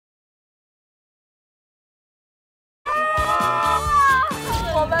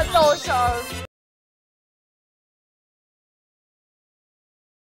瘦身。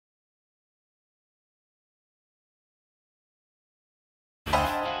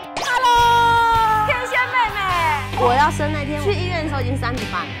Hello， 天仙妹妹，我要生那天去医院的时候已经3比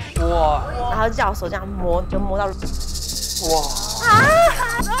8了。哇！然后叫我手这样摸，就摸到哇！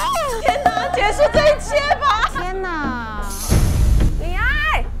天哪，结束这一切吧！天哪！李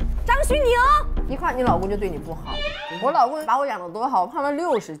爱，张虚你哦。一看你老公就对你不好，我老公把我养得多好，我胖了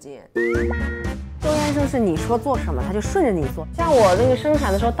60斤。周先生是你说做什么他就顺着你做，像我那个生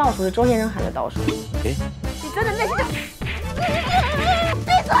产的时候倒数是周先生喊的倒数。你真的内心就闭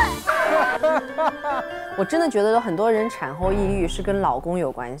嘴！我真的觉得很多人产后抑郁是跟老公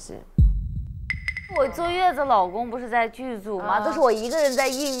有关系。我坐月子，老公不是在剧组吗？都是我一个人在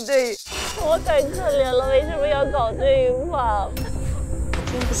应对，我太可怜了，为什么要搞这一趴？我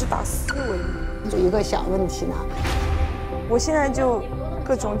今天不是打4维吗？就一个小问题呢，我现在就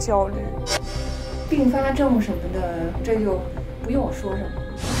各种焦虑，并发症什么的，这就不用我说什么。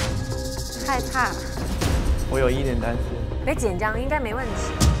害怕，我有一点担心。别紧张，应该没问题。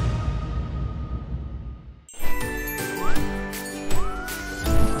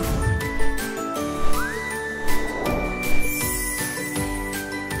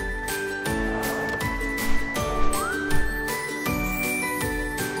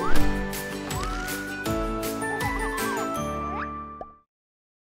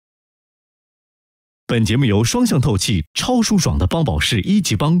本节目由双向透气、超舒爽的邦宝适1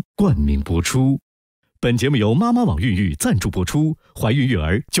级邦冠名播出。本节目由妈妈网孕育赞助播出，怀孕育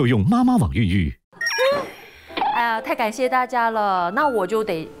儿就用妈妈网孕育。哎呀，太感谢大家了，那我就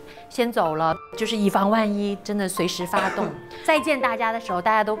得先走了，就是以防万一，真的随时发动。再见大家的时候，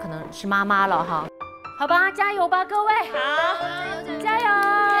大家都可能是妈妈了哈，好吧，加油吧，各位，好，加油！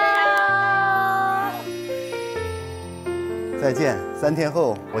再见，3天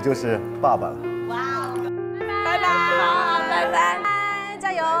后我就是爸爸了。哇，拜拜，好，拜拜，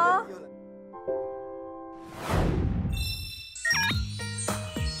加油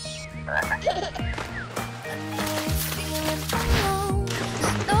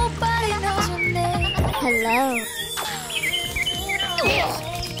！Hello。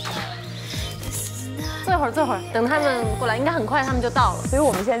坐会儿，等他们过来，应该很快他们就到了。所以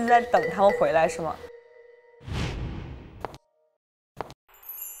我们现在就在等他们回来，是吗？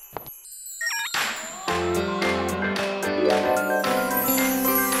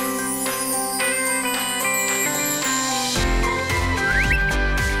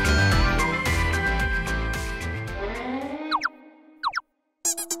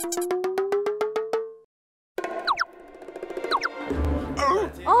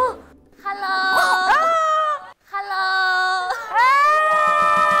哦 ，Hello， Hello，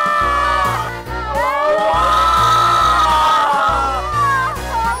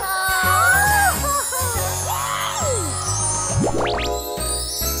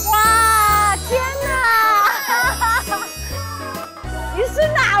 哇，天哪！你是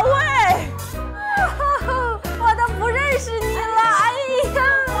哪位？我都不认识你了，哎呀！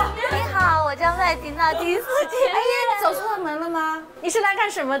你好，我叫麦迪娜，第4天。哎呀，你走错门了吗？你是来干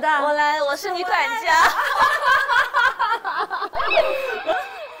什么的？我是女管家。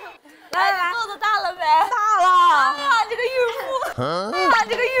来，肚子大了没？大了。哎呀，这个孕妇！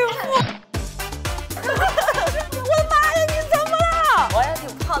这个孕妇！我的妈呀，你怎么了？我也挺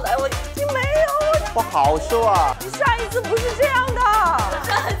胖的，你没有，我好瘦啊！你上一次不是这样的，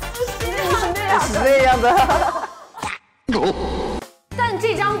是这样的。但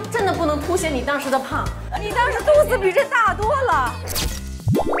这张真的不能凸显你当时的胖，你当时肚子比这大多了。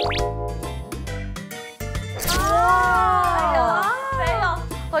哇！哎呀，没有，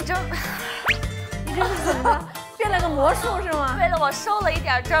我真，你这是怎么的？变了个魔术是吗？为了我瘦了一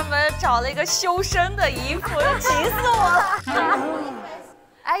点，专门找了一个修身的衣服，气死我了！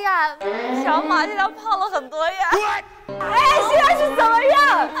哎呀，小马这张胖了很多呀！哎，现在是怎么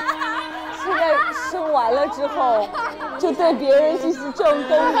样？现在生完了之后，就对别人进行这种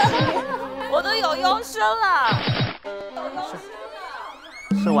攻击。我都有腰身了，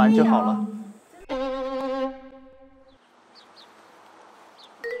生完就好了。哎，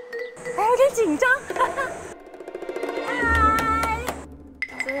有点紧张。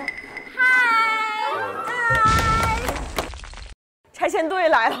拆迁队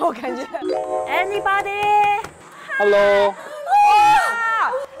来了，我感觉。Anybody？ Hello。哇！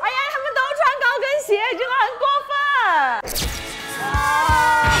哎呀，他们都穿高跟鞋，真的很过分。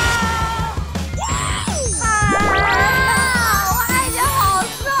我爱姐好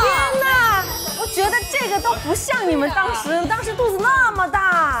瘦！天哪，我觉得这个都不像你们当时肚子那么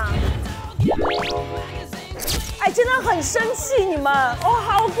大。哎，真的很很生气，你们，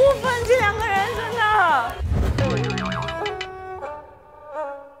好过分，这两个人真的。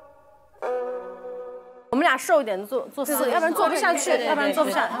我们俩瘦一点，做4个，要不然做不下去，要不然做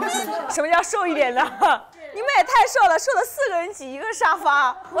不下。什么叫瘦一点的？你们也太瘦了，瘦了4个人挤一个沙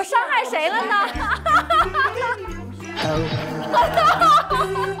发，我伤害谁了呢？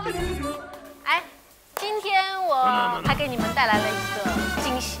哎，今天我还给你们带来了一个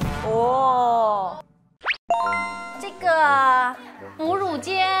惊喜哦，这个哺乳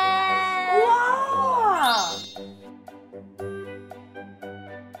间。哇！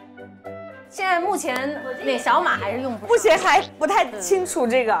现在目前那小马还是用不上，目前还不太清楚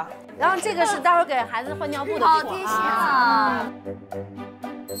这个。然后这个是待会儿给孩子换尿布的地方。好贴心啊！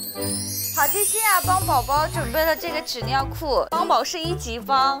好贴心啊！帮宝宝准备了这个纸尿裤，帮宝是1级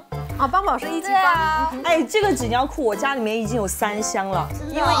帮。啊，帮宝是1级对啊，哎，这个纸尿裤我家里面已经有3箱了，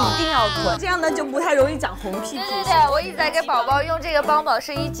因为一定要囤，这样呢就不太容易长红屁屁。对，我一直在给宝宝用这个帮宝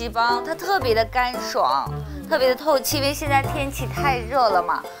是1级帮，它特别的干爽，特别的透气，因为现在天气太热了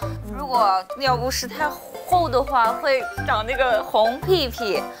嘛。如果尿不湿太厚的话，会长那个红屁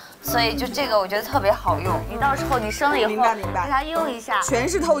屁。所以就这个我觉得特别好用，你到时候你生了以后，明白，给它用一下，全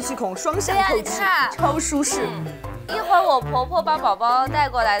是透气孔，双向透气，超舒适。一会儿我婆婆把宝宝带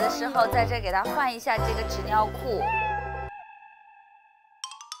过来的时候，在这给她换一下这个纸尿裤。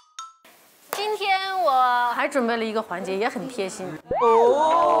今天我还准备了一个环节，也很贴心。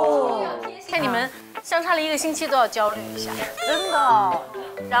哦，看你们相差了1个星期都要焦虑一下，真的。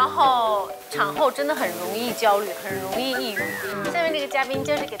然后产后真的很容易焦虑，很容易抑郁。下面这个嘉宾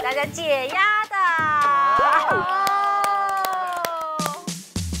就是给大家解压的。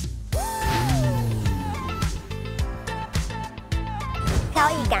飘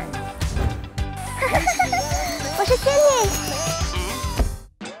逸感。我是仙女。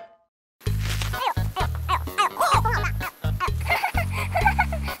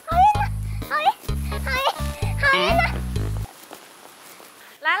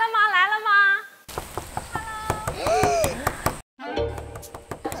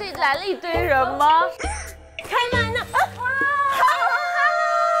来了一堆人吗？开门呢！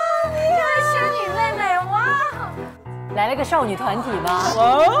这位仙女妹妹，哇！来了个少女团体吧？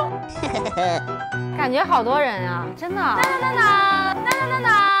哦，感觉好多人啊，真的。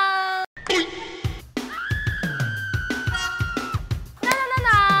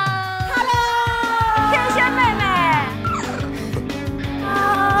天仙妹妹。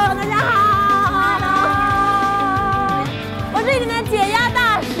大家好 ，Hello， 我是你们的解压大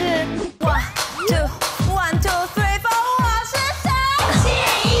使。1 2 3 4，我是谢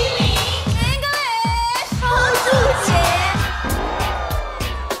依霖 ，English 红薯姐。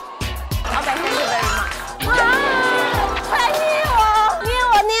老板先准备嘛。快捏我！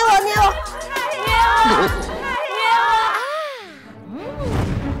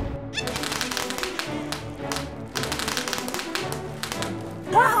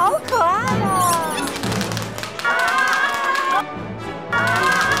哇，好可爱哦！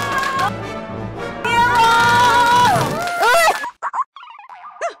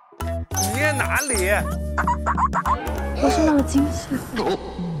捏哪里？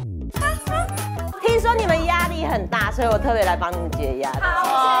听说你们压力很大，所以我特别来帮你们解压。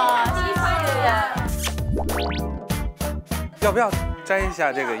要不要摘一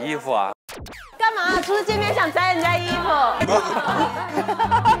下这个衣服啊？干嘛？除了见面想摘人家衣服？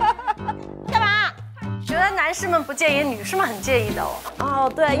干嘛？觉得男士们不介意，女士们很介意的哦。哦，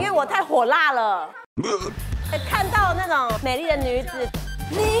对，因为我太火辣了。看到那种美丽的女子，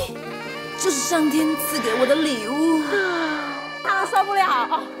你就是上天赐给我的礼物，他们受不了。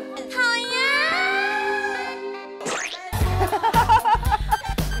讨厌！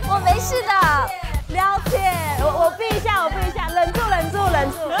我没事的。了解，我避一下，忍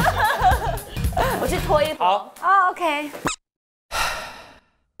住。我去脱衣服。好。哦 ，OK。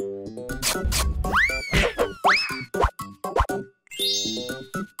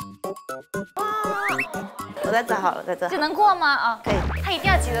我在这好了，在这。这能过吗？啊，可以。他一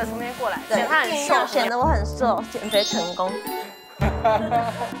定要记得从那边过来，显得他很瘦，显得我很瘦，减肥成功。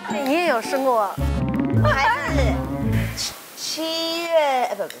你也有生过？孩子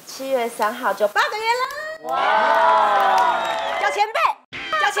7月3号就8个月了。哇！叫前辈。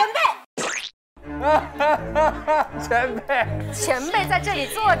前辈在这里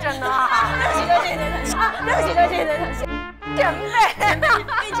坐着呢。对不起。前辈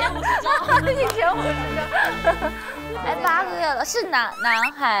，1050张，1050张。哎，8个月了，是男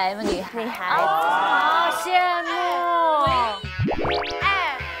孩吗？女孩？好羡慕。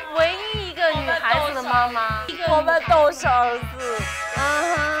哎，唯一一个女孩子的妈妈，我们都是儿子。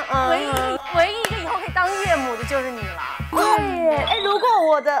唯一一个以后可以当岳母的就是你了。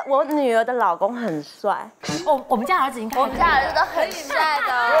我女儿的老公很帅。我们家儿子已经，我们家儿子都很帅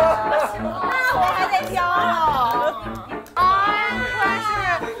的。那我还得挑哦。哎，突然是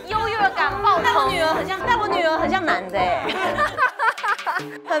优越感爆棚。但我女儿很像男的哎，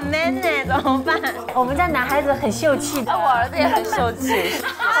很 man 哎，怎么办？我们家男孩子很秀气的，我儿子也很秀气，现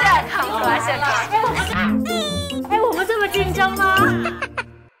在看不出来，现在。哎，我们这么竞争吗？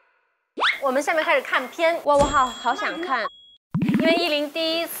我们下面开始看片，我好想看。因为依林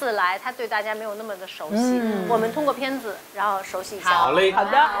第一次来，她对大家没有那么的熟悉。我们通过片子，然后熟悉一下。好嘞，好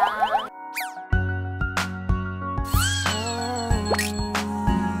的。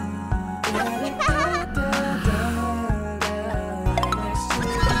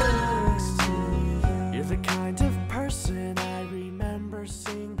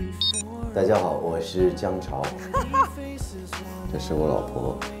大家好，我是姜潮，这是我老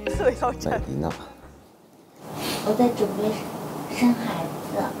婆麦迪娜。我在准备生孩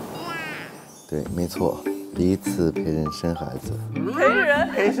子。对，没错，第一次陪人生孩子。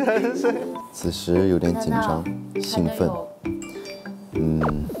陪人生。此时有点紧张、兴奋，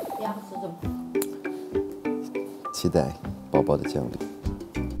期待宝宝的降临。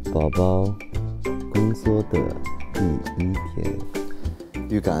宝宝宫缩的第1天，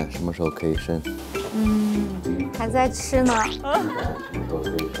预感什么时候可以生？还在吃呢。什么时候可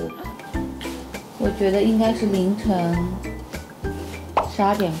以生？我觉得应该是凌晨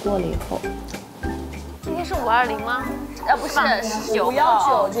12点过了以后。今天是520吗？不是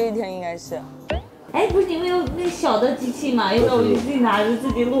519这一天应该是。哎，不是你们有那小的机器吗？要不要我就自己拿着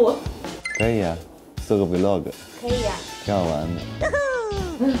自己录？可以啊，做个 vlog。可以啊。挺好玩的。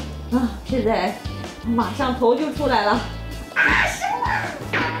现在马上头就出来了。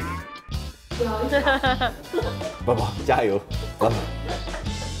宝宝加油，宝宝。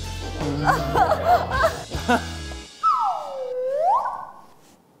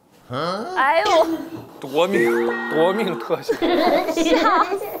哎呦，夺命特效，吓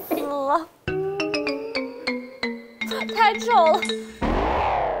死了，太丑了。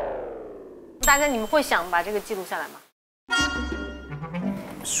大家你们会想把这个记录下来吗？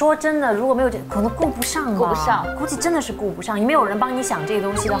说真的，如果没有这，可能顾不上吧。顾不上，估计真的是顾不上。你没有人帮你想这些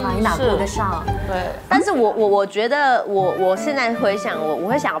东西的话，你哪顾得上？对。但是我觉得我现在回想，我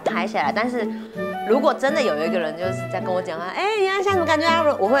会想要拍下来。但是如果真的有一个人就是在跟我讲话，哎，你看现在怎么感觉啊？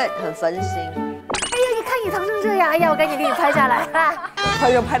我会很分心。哎呀，你看你烫成这样，哎呀，我赶紧给你拍下来。他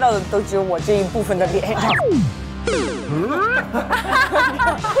就拍到的都只有我这一部分的脸。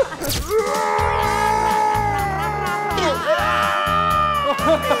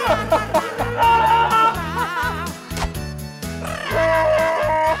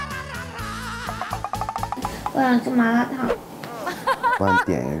我想吃麻辣烫。帮你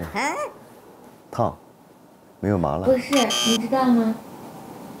点一个。烫，没有麻辣。不是，你知道吗？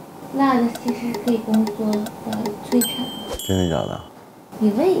辣的其实是可以工作的摧残。真的假的？你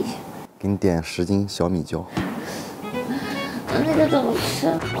问一下。给你点10斤小米椒。那个怎么吃？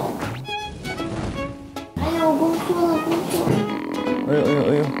哎呀，我工作了，工作了。哎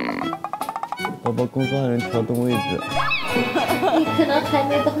呦！宝宝工作还能调动位置。你可能还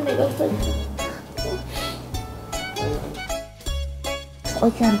没到那个份上。我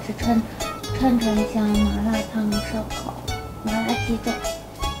想吃串香、麻辣烫、烧烤、麻辣鸡爪、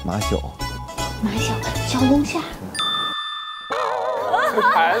马小小龙虾。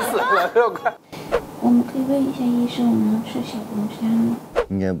馋死了，又快。我们可以问一下医生，我们能吃小龙虾吗？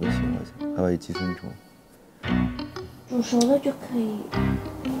应该不行，好像还有寄生虫。煮熟了就可以。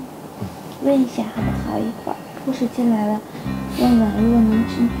问一下好不好？一会儿护士进来了，问完如果能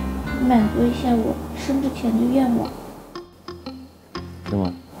吃，满足一下我生之前的愿望。是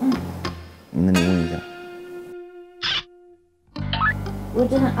吗？那你问一下。我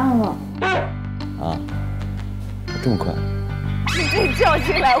真的按了。啊？这么快？你自己叫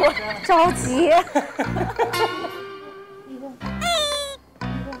进来，我着急。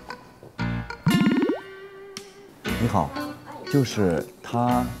你好，就是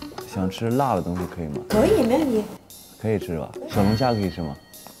他想吃辣的东西，可以吗？可以，没问题。可以吃吧？小龙虾可以吃吗？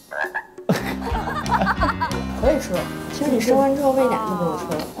可以吃，其实你生完之后喂奶就不用吃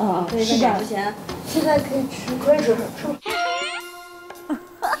了。对，吃点之前，现在可以吃，可以吃。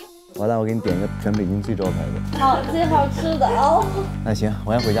完了，我给你点一个全北京最招牌的。好，最好吃的哦。那行，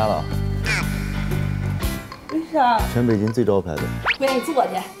我先回家了啊。为啥？全北京最招牌的。回来你坐去。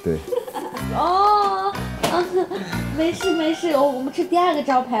对。哦，没事，我们吃第2个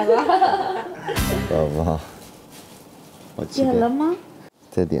招牌吧。宝宝，我期待。点了吗？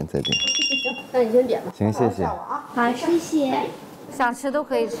再点。那你先点吧。行，谢谢。好，谢谢。想吃都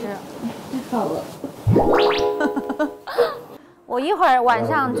可以吃。太好了。我一会儿晚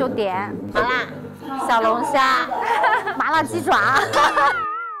上就点麻辣小龙虾、麻辣鸡爪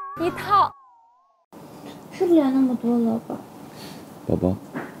一套。吃不了那么多了吧？宝宝，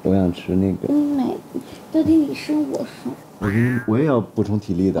我想吃那个。没，到底你生我生？我也要补充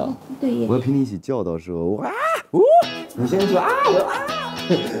体力的。对耶。我要陪你一起叫，到时候哇呜，你先说啊，我要啊，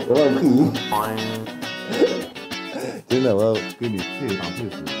我要配音。真的，我要跟你打配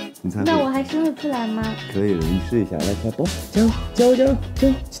合，你才会。那我还生得出来吗？可以的，你试一下，来，宝宝，加油，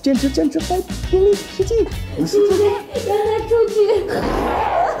坚持，快，用力，使劲，你使劲，让他出去。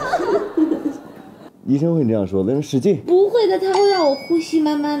医生会这样说的，使劲。不会的，他会让我呼吸，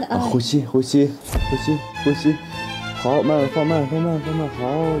慢慢的。啊，呼吸，好，放慢，好，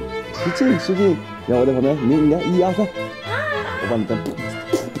使劲，让我在旁边，你来，1、2、3，我帮你干。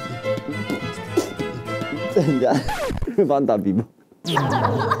人家帮你打鼻部。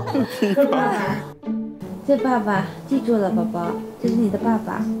这爸爸记住了，宝宝，这是你的爸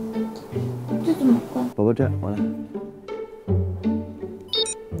爸。这怎么关？宝宝这样，我来。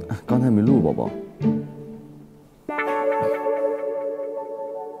刚才没录，宝宝。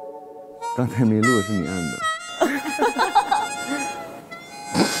刚才没录是你按的。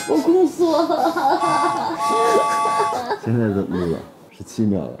我宫缩了。现在都录了17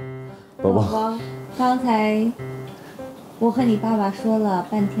秒了，宝宝。刚才我和你爸爸说了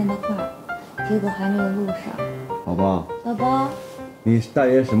半天的话，结果还没有录上。宝宝，你大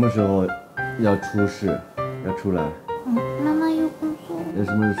约什么时候要出事？要出来？妈妈有宫缩。要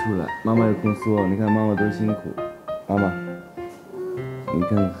什么时候出来？妈妈有宫缩，你看妈妈多辛苦。妈妈，你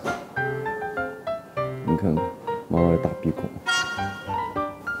看看，妈妈的大鼻孔。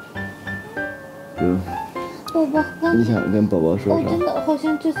宝宝，你想跟宝宝说啥？我真的好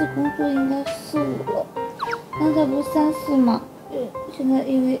像这次工作应该4、5了，刚才不是3、4吗？现在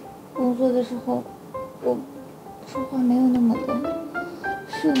因为工作的时候，我说话没有那么的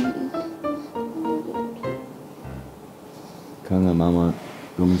顺利。看看妈妈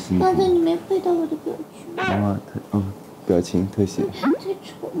多么辛苦。刚才你没配到我的表情。妈妈表情特写。太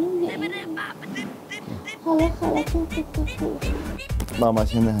丑，你远一点。好了，够了。妈妈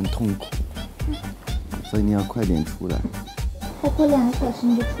现在很痛苦。所以你要快点出来。再过2个小时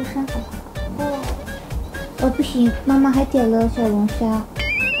你就出生好不好？哦，不行，妈妈还点了小龙虾，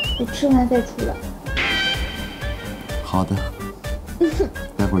我吃完再出来。好的，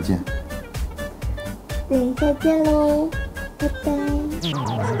待会儿见。等一下见喽，拜拜。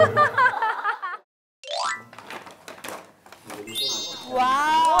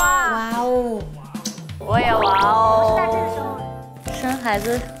哇哦！我也哇哦！大这个时候生孩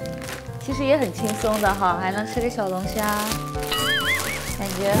子。其实也很轻松的哈，还能吃个小龙虾，感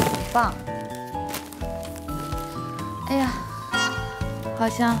觉很棒。哎呀，好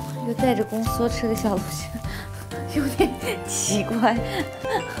像又带着宫缩吃个小龙虾，有点奇怪。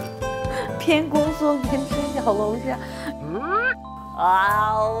边宫缩边吃小龙虾，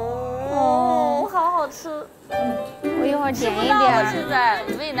哇哦，好好吃。我一会儿点一点。现在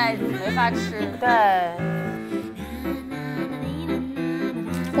喂奶没法吃。对。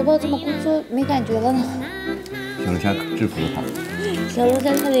宝宝怎么工作没感觉了呢？小龙虾制服了他。小龙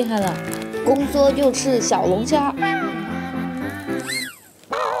虾太厉害了，宫缩就吃小龙虾。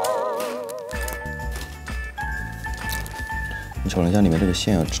你小龙虾里面这个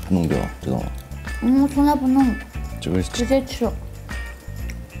馅要弄掉，知道吗？我从来不弄，这个直接吃。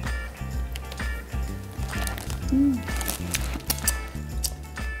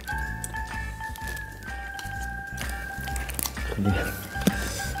很厉害。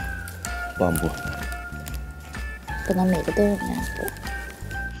棒不？不能每个都是这样剥。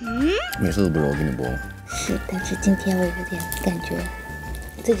每次都不是我给你剥吗？是，但是今天我有点感觉，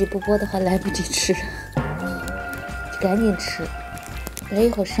自己不剥的话来不及吃，就赶紧吃，来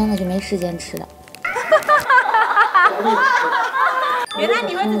一会儿生了就没时间吃了。原来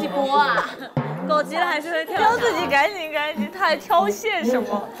你会自己剥啊？狗急了还是会挑。挑自己赶紧，他还挑馅什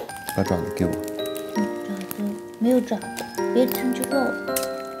么？把爪子给我。爪子没有爪子，别吃就肉。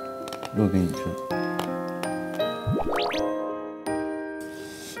肉给你吃，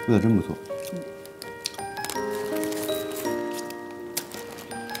味道真不错。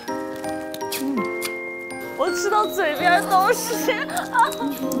我吃到嘴边都是。好吃，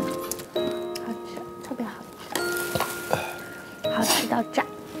特别好吃，好吃到炸。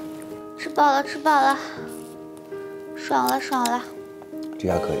吃饱了，吃饱了，爽了，爽了。这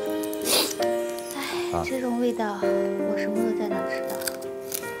下可以。哎，这种味道我什么时候才能吃到？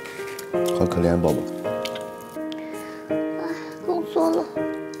好可怜，宝宝。宫缩了。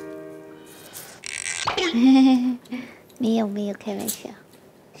没有，开玩笑。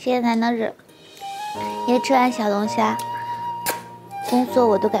现在能忍，因为吃完小龙虾，宫缩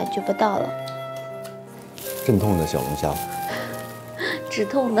我都感觉不到了，镇痛的小龙虾。止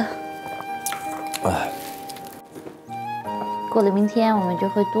痛的。哎，过了明天，我们就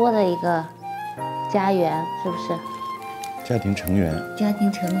会多了一个家园，是不是？家庭成员。家庭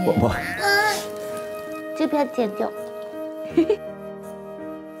成员。我这边剪掉。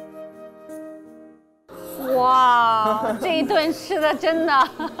哇，这一顿吃的真的，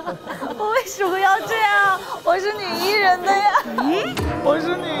我为什么要这样？我是女艺人的呀，我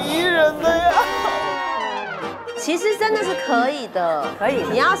是女艺人的呀。其实真的是可以的，可以。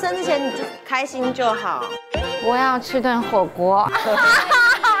你要生之前你就开心就好。我要吃顿火锅。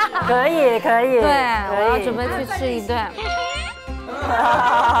可以可以。对，我要准备去吃一顿。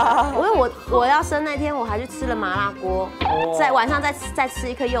因为我要生那天，我还去吃了麻辣锅，在晚上再吃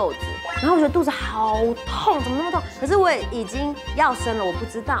一颗柚子，然后我觉得肚子好痛，怎么那么痛？可是我也已经要生了，我不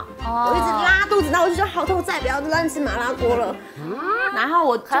知道，我一直拉肚子，然后我就觉得好痛，再也不要乱吃麻辣锅了。然后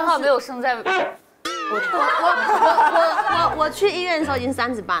我还好没有生在。我去医院的时候已经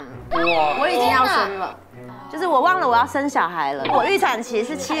3子半了，我已经要生了。就是我忘了我要生小孩了，我预产期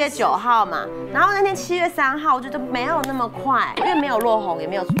是7月9号嘛，然后那天7月3号，我觉得没有那么快，因为没有落红，也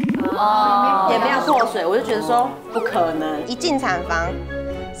没有也没有脱水，我就觉得说不可能。一进产房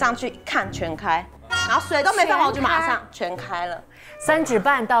上去看全开，然后水都没放完我就马上全开了。3指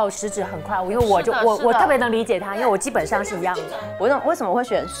半到10指很快，因为我特别能理解他，因为我基本上是一样的。我为什么会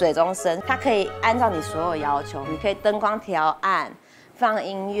选水中生？它可以按照你所有要求，你可以灯光调暗。放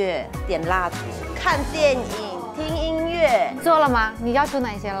音乐、点蜡烛、看电影、听音乐，做了吗？你要求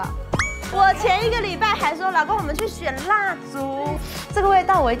哪些了？我前1个礼拜还说，老公，我们去选蜡烛，这个味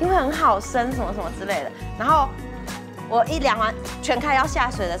道我一定会很好生，什么什么之类的。然后我一量完全开要下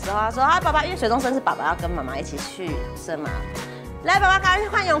水的时候，他说：“啊，爸爸，因为水中生是爸爸要跟妈妈一起去生嘛，来，爸爸赶快去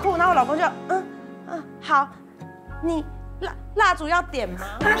换泳裤。”然后我老公就好，你蜡烛要点吗？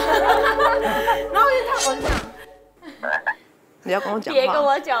然后我就这样。你要跟我讲话，别跟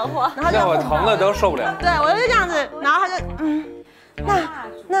我讲话。然后那我疼的都受不了。对，我就这样子，然后他就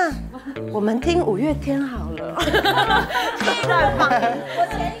那我们听5月天好了。乱放。我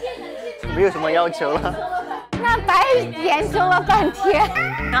前一天没有什么要求了。那白研究了半天，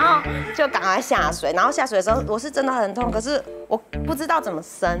然后就赶快下水。然后下水的时候，我是真的很痛，可是我不知道怎么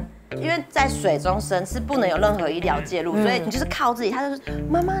生，因为在水中生是不能有任何医疗介入，所以你就是靠自己。他就说：“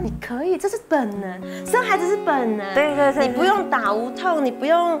妈妈，你可以，这是本能，生孩子是本能。对对对，你不用打无痛，你不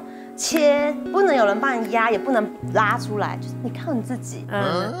用切，不能有人帮你压，也不能拉出来，就是你靠你自己。”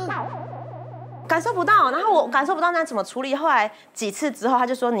感受不到，然后我感受不到那怎么处理。后来几次之后，他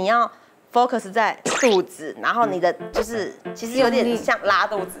就说你要 focus 在肚子，然后你的就是其实有点像拉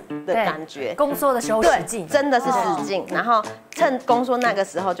肚子的感觉。宫缩的时候使劲，真的是使劲，然后趁宫缩那个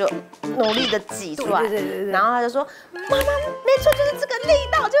时候就努力的挤出来。对。然后他就说：“妈妈，没错，就是这个力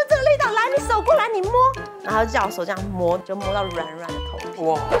道，就是这个力道，来，你手过来，你摸。”然后就叫我手这样摸，就摸到软软的头皮。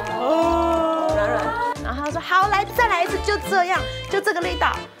哇，软软。然后他说：“好，来，再来一次，就这样，就这个力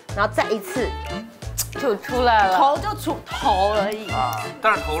道。”然后再一次。就出来了，头就出头而已啊，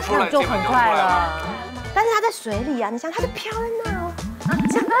但是头出来就很快了。但是它在水里啊，你想它就飘在那哦，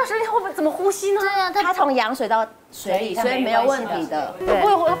这样在水里会怎么呼吸呢？对啊，它从羊水到水里，所以没有问题的。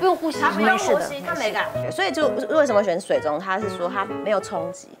不用呼吸，它不用呼吸，它没感觉。所以就为什么选水中？它是说它没有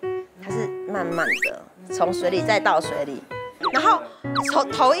冲击，它是慢慢的从水里再到水里，然后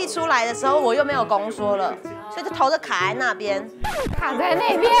头一出来的时候，我又没有宫缩了。所以就头就卡在那边，卡在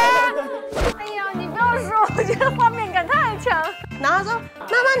那边。哎呀，你不要说，我觉得画面感太强。然后他说：“妈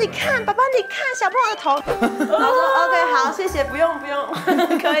妈你看，爸爸你看，小朋友的头。”然后说 ：“OK， 好，谢谢，不用，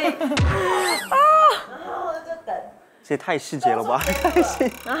可以。”啊，然后就等。这也太细节了吧，太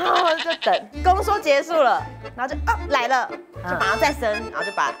细。然后就等宫缩结束了，然后就来了，就马上再生，然后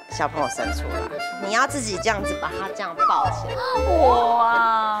就把小朋友生出来。你要自己这样子把他这样抱起来。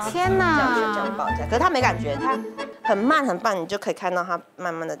哇，天哪！这样抱起来，可是他没感觉，他很慢，你就可以看到他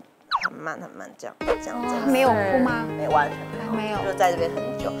慢慢的，很慢这样。没有哭吗？没完全没有，就在这边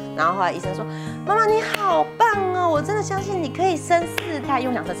很久。然后后来医生说：“妈妈你好棒哦，我真的相信你可以生4胎，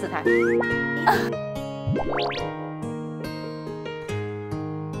用2生4胎。”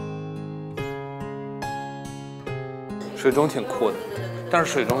水中挺酷的，但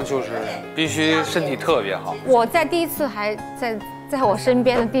是水中就是必须身体特别好。我在第一次还在我身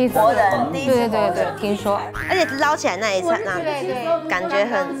边的第一次活人，对，听说，而且捞起来那一刹那，感觉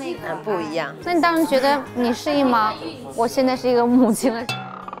很不一样。那你当时觉得你适应吗？我现在是一个母亲了，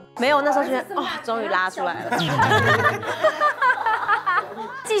没有，那时候觉得哇，终于拉出来了。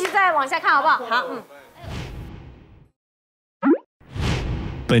继续再往下看好不好？好，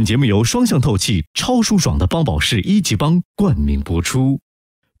本节目由双向透气、超舒爽的邦宝适1级邦冠名播出。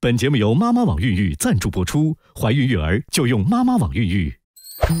本节目由妈妈网孕育赞助播出，怀孕育儿就用妈妈网孕育。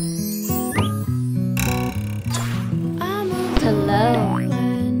Hello。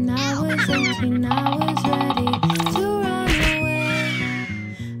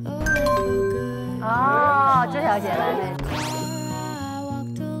哦，这条姐来的。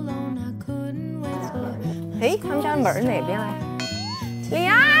哎，他们家的门是哪边来？李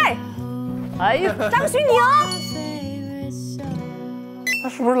艾，哎呀，张徐宁，他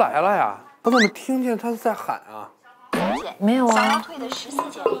是不是来了呀？我怎么听见他在喊啊？没有啊。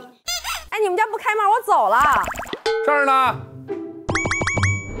哎，你们家不开门，我走了。这儿呢。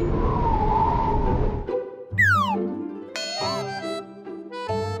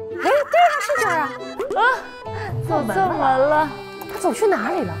哎，对啊，是这儿啊。走错门了。他走去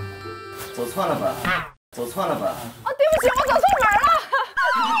哪里了？走错了吧？走错了吧？哦，对不起，我走错门了。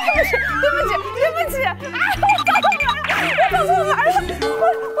对不起，啊，我走错门了，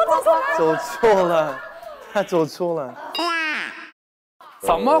我走错门了。走错了，他走错了。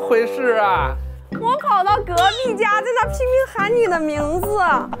怎么回事啊？我跑到隔壁家，在那拼命喊你的名字。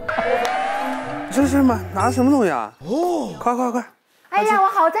这是吗？拿什么东西啊？哦，快！哎呀，我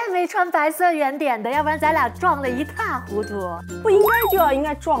好在没穿白色圆点的，要不然咱俩撞得一塌糊涂。不应该就要应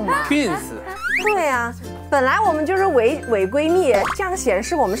该撞吗 ？Twins。对呀，本来我们就是伪闺蜜，这样显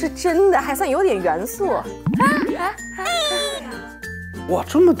示我们是真的，还算有点元素。哇，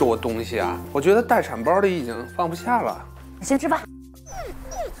这么多东西啊！我觉得待产包里已经放不下了。先吃吧。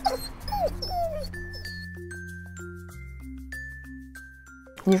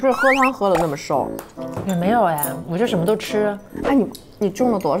你是不是喝汤喝的那么瘦？也没有哎，我就什么都吃。哎，你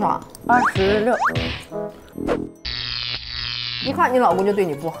重了多少？26。一看你老公就对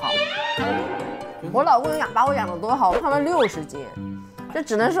你不好。我老公把我养得多好，我胖了60斤，这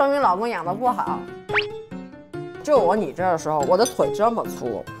只能说明老公养得不好。就我你这儿的时候，我的腿这么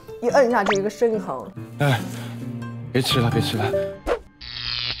粗，一摁下去一个深坑。哎，别吃了。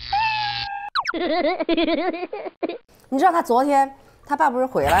你知道他昨天他爸不是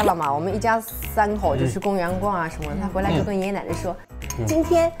回来了吗？我们一家3口就去公园逛啊什么的。他回来就跟爷爷奶奶说，今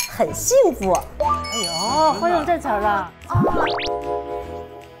天很幸福。哎呦，会用这词儿了。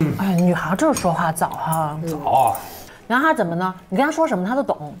哎，女孩就是说话早哈。早。然后他怎么呢？你跟他说什么他都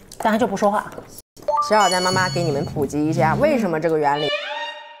懂，但他就不说话。小小蛋妈妈给你们普及一下，为什么这个原理？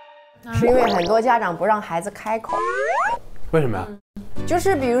是因为很多家长不让孩子开口。为什么呀？就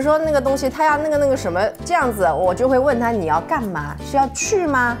是比如说那个东西，他要那个什么这样子，我就会问他你要干嘛？是要去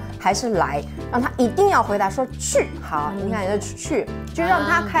吗？还是来？让他一定要回答说去。好，你看就去，就让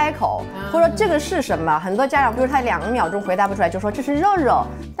他开口，或者说这个是什么？很多家长比如他2秒钟回答不出来，就说这是肉肉。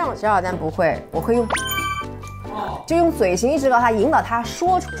但我小小蛋不会，我会用，就用嘴型一直告诉他，引导他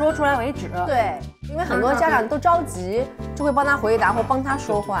说出来为止。对，因为很多家长都着急，就会帮他回答或帮他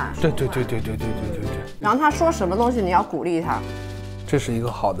说话。对。然后他说什么东西，你要鼓励他。这是一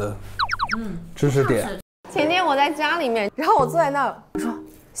个好的知识点。前天我在家里面，然后我坐在那儿，我说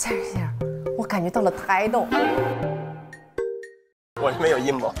先生，我感觉到了胎动。我这边有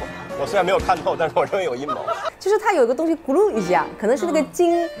阴谋，我虽然没有看透，但是我这边有阴谋。就是它有一个东西咕噜一下，可能是那个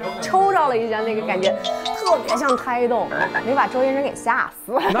筋抽着了一下，那个感觉特别像胎动，没把周先生给吓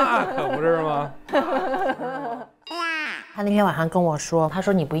死。那可不是吗？他那天晚上跟我说，他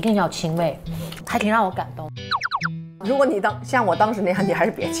说你不一定要亲喂，还挺让我感动。如果你像我当时那样，你还是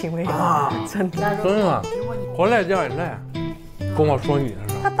别亲喂了，啊、真的。真的，回来掉眼泪，跟我说你的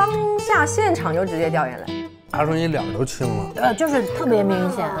时候，他当下现场就直接掉眼泪。他说你脸都青了，就是特别明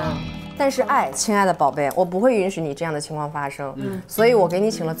显。但是亲爱的宝贝，我不会允许你这样的情况发生，所以我给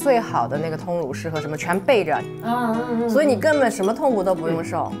你请了最好的那个通乳师和什么全备着，所以你根本什么痛苦都不用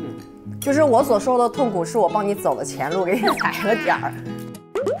受，就是我所受的痛苦是我帮你走了前路，给你踩了点儿。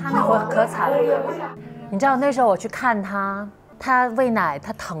他那会可惨了。你知道那时候我去看他，他喂奶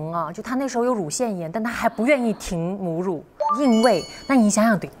他疼啊，就他那时候有乳腺炎，但他还不愿意停母乳，硬喂。那你想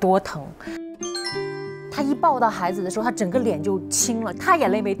想得多疼。他一抱到孩子的时候，他整个脸就青了，他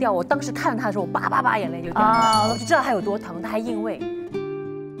眼泪没掉。我当时看着他的时候，叭叭叭眼泪就掉了，我就知道他有多疼，他还硬喂。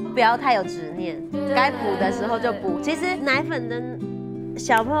不要太有执念，该补的时候就补。其实奶粉的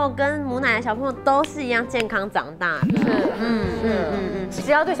小朋友跟母奶的小朋友都是一样健康长大的。是，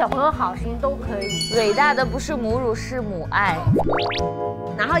只要对小朋友好，什么都可以。伟大的不是母乳，是母爱。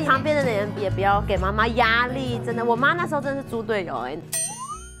然后旁边的人也不要给妈妈压力，真的，我妈那时候真的是猪队友哎。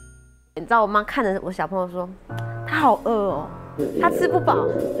你知道我妈看着我小朋友说，他好饿哦，他吃不饱，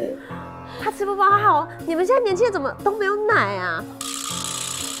他好，你们现在年轻人怎么都没有奶啊？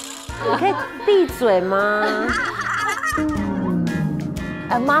你可以闭嘴吗？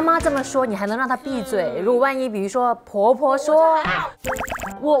妈妈这么说，你还能让她闭嘴？如果万一比如说婆婆说，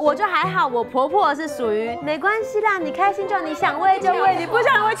我就还好，我婆婆是属于没关系啦，你开心就好，你想喂就喂，你不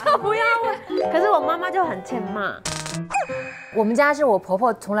想喂就不要喂。可是我妈妈就很欠骂。我们家是我婆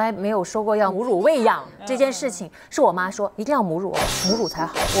婆从来没有说过要母乳喂养这件事情，是我妈说一定要母乳，母乳才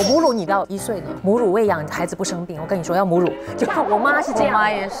好。我母乳你到1岁呢，母乳喂养孩子不生病。我跟你说要母乳，就我妈是这样。我妈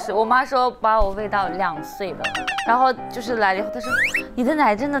也是，我妈说把我喂到2岁了，然后就是来了以后，她说你的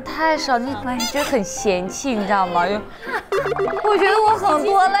奶真的太少，你就很嫌弃，你知道吗？我觉得我很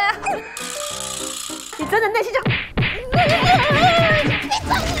多了呀。你真的内心就。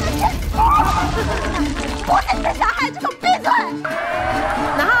我才是小孩，就给我闭嘴！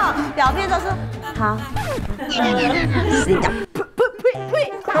然后表面都是好，死掉，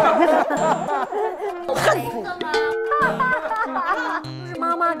呸！恨死！是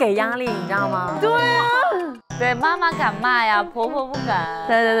妈妈给压力，你知道吗？对啊，对，妈妈敢骂呀，婆婆不敢。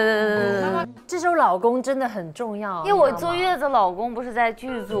对。这时候老公真的很重要，因为我坐月子，老公不是在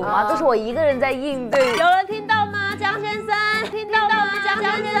剧组吗？都是我一个人在应对。有人听到吗，江先生？听到吗，江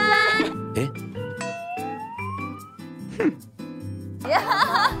先生？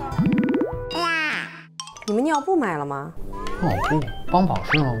你们尿布买了吗？尿布帮宝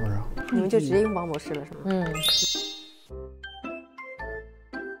适吗？不是？你们就直接用帮宝适了是吗？嗯。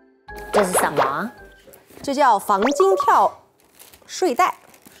这是什么？这叫防惊跳睡袋。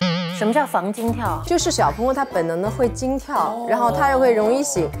什么叫防惊跳？就是小朋友他本能的会惊跳，然后他又会容易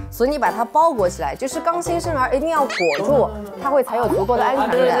醒，所以你把它包裹起来，就是刚新生儿一定要裹住，他会才有足够的安全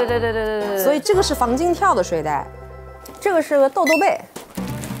感。对。所以这个是防惊跳的睡袋，这个是个豆豆被，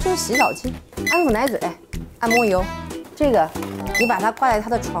这是洗脚巾、安抚奶嘴、按摩油。这个你把它挂在他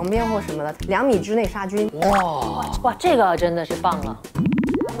的床边或什么的，2米之内杀菌。哇，这个真的是棒了。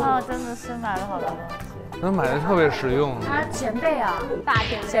哦，真的是买了好多东西。那买的特别实用。他前辈啊，大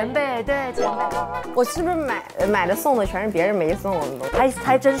前辈，对前辈。我是不是买的送的全是别人没送的东西？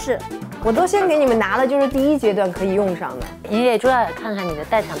还真是，我都先给你们拿了，就是第1阶段可以用上的。你也就要看看你的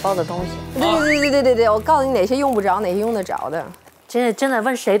待产包的东西。对，我告诉你哪些用不着，哪些用得着的。真的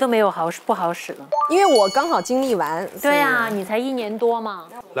问谁都没有不好使了，因为我刚好经历完。对啊，你才1年多嘛。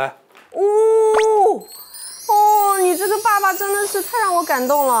来。你这个爸爸真的是太让我感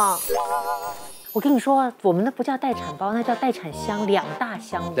动了。我跟你说，我们那不叫待产包，那叫待产箱，2大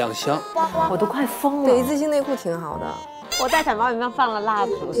箱。2箱。我都快疯了。对，一次性内裤挺好的。我待产包里面放了蜡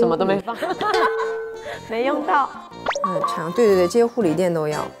烛，什么都没放，没用到。很长，对，这些护理店都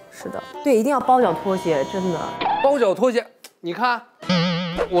要。是的，对，一定要包脚拖鞋，真的。包脚拖鞋，你看，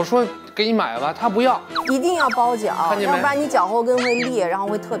我说给你买吧，他不要。一定要包脚，要不然你脚后跟会裂，然后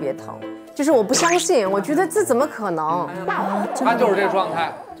会特别疼。就是我不相信，我觉得这怎么可能？他就是这状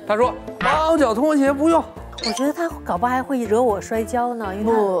态。他说包脚拖鞋不用。我觉得他搞不好还会惹我摔跤呢。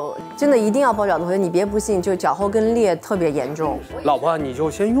不，真的一定要包脚拖鞋，你别不信，就脚后跟裂特别严重。老婆，你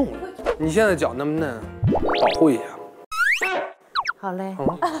就先用着，你现在脚嫩不嫩，保护一下。好嘞。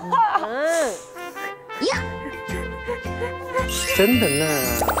真的嫩。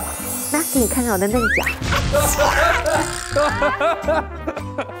那给你看看我的嫩脚。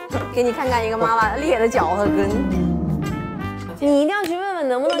给你看看一个妈妈裂的脚后跟。你一定要去问问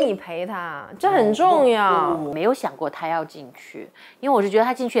能不能你陪他，这很重要。没有想过他要进去，因为我是觉得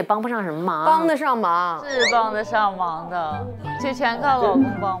他进去也帮不上什么忙。帮得上忙，是帮得上忙的，就全靠老公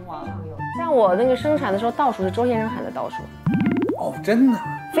帮忙。像我那个生产的时候，倒数是周先生喊的倒数。哦，真的。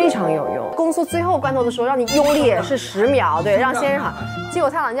非常有用。宫缩最后关头的时候，让你用力是10秒，对，让先生喊。结果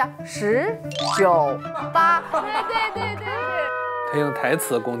他老人家10、9、8，对。他用台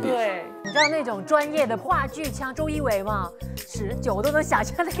词功底。对，你知道那种专业的话剧腔周一围吗？10、9都能想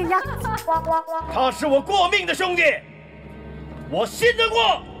象那个样子。他是我过命的兄弟，我信得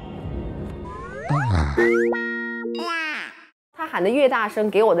过。他喊得越大声，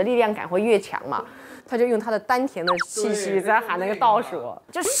给我的力量感会越强嘛。他就用他的丹田的气息在喊那个倒数，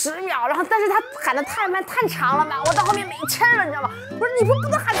就10秒，然后但是他喊得太慢太长了嘛，我到后面没气了，你知道吗？我说你不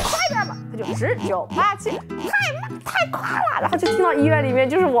能喊快点吗？他就10、9、8、7，太慢太快了，然后就听到医院里面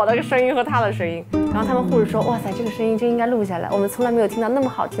就是我的声音和他的声音，然后他们护士说，哇塞，这个声音真应该录下来，我们从来没有听到那么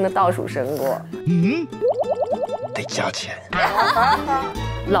好听的倒数声过。得加钱。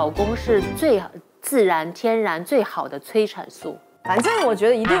老公是最自然天然最好的催产素。反正我觉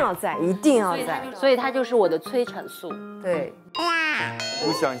得一定要在，一定要在，所以它就是我的催产素。对，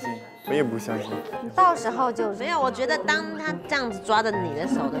不相信，我也不相信。到时候就没有，我觉得当他这样子抓着你的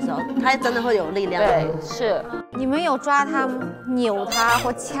手的时候，他真的会有力量。对，是。你们有抓他、扭他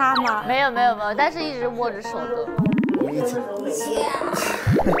或掐吗？没有，但是一直握着手的。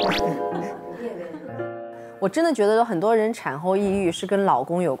我真的觉得很多人产后抑郁是跟老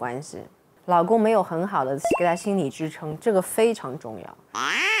公有关系，老公没有很好的给他心理支撑，这个非常重要。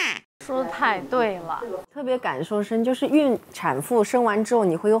说的太对了，特别感受深，就是孕产妇生完之后，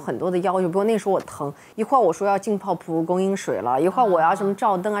你会有很多的要求，比如那时候我疼，一会儿我说要浸泡蒲公英水了，一会儿我要什么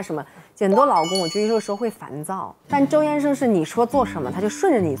照灯啊什么。很多老公我觉得有时候会烦躁，但周先生是你说做什么他就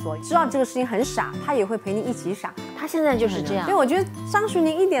顺着你做，知道这个事情很傻，他也会陪你一起傻。他现在就是这样，所以我觉得张徐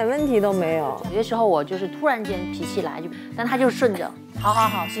宁一点问题都没有。有些时候我就是突然间脾气来，但他就顺着，好，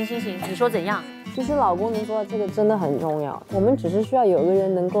行，你说怎样？其实老公能做到这个真的很重要，我们只是需要有一个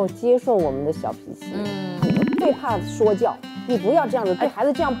人能够接受我们的小脾气。最怕说教，你不要这样子，对孩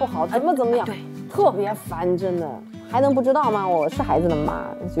子这样不好，怎么样，特别烦，真的。还能不知道吗？我是孩子的妈，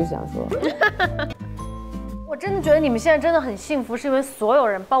就想说。我真的觉得你们现在真的很幸福，是因为所有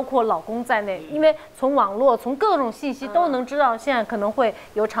人，包括老公在内，因为从网络、从各种信息都能知道，现在可能会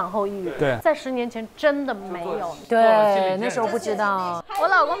有产后抑郁。对，在10年前真的没有。对，那时候不知道。我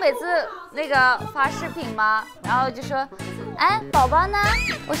老公每次那个发视频嘛，然后就说，哎，宝宝呢？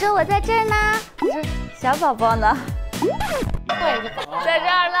我说我在这儿呢。我说小宝宝呢？在这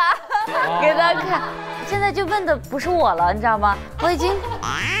儿呢，给他看。现在就问的不是我了，你知道吗？我已经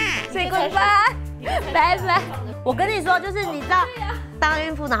say goodbye， 拜拜。我跟你说，就是你知道，当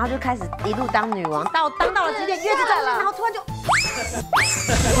孕妇，然后就开始一路当女王，当到了几点，月子中心，然后突然就。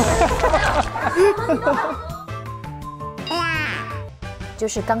就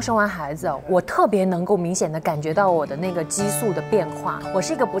是刚生完孩子，我特别能够明显的感觉到我的那个激素的变化。我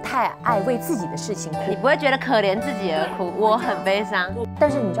是一个不太爱为自己的事情哭，你不会觉得可怜自己而哭，我很悲伤。但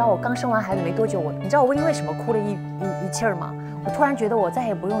是你知道我刚生完孩子没多久，你知道我因为什么哭了一气儿吗？我突然觉得我再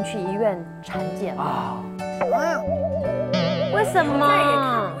也不用去医院产检了。为什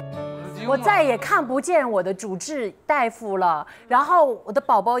么？我再也看不见我的主治大夫了，然后我的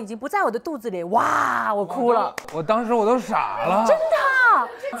宝宝已经不在我的肚子里，哇，我哭了。我当时我都傻了，真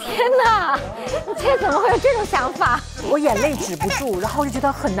的，天哪，这怎么会有这种想法？我眼泪止不住，然后就觉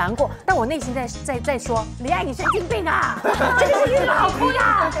得很难过，但我内心在说，李艾，你神经病啊，这个是有什么好哭的？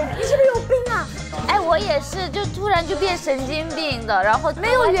你是不是有病啊？哎，我也是，就突然就变神经病的，然后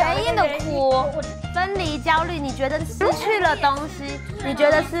没有原因的哭。分离焦虑，你觉得失去了东西，你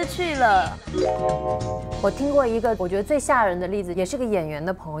觉得失去了。我听过一个我觉得最吓人的例子，也是个演员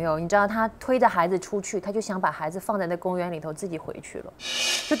的朋友，你知道他推着孩子出去，他就想把孩子放在那公园里头，自己回去了。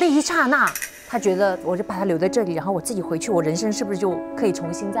就那一刹那，他觉得我就把他留在这里，然后我自己回去，我人生是不是就可以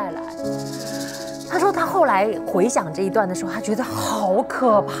重新再来？他说他后来回想这一段的时候，他觉得好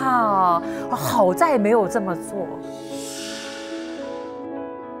可怕啊！好在没有这么做。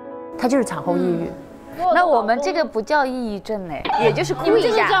他就是产后抑郁。那我们这个不叫抑郁症哎，也就是哭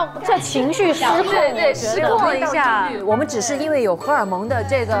一下，叫情绪失控，对，失控了一下。我们只是因为有荷尔蒙的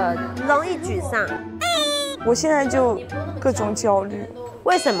这个容易沮丧。我现在就各种焦虑，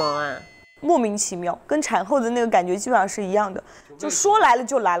为什么啊？莫名其妙，跟产后的那个感觉基本上是一样的，就说来了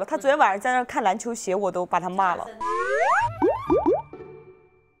就来了。他昨天晚上在那看篮球鞋，我都把他骂了，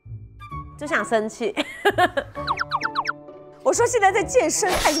就想生气。我说现在在健身，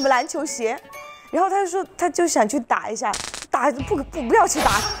看什么篮球鞋？然后他就说他就想去打一下，打不要去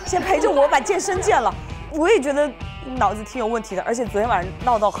打，先陪着我把健身健了。我也觉得脑子挺有问题的，而且昨天晚上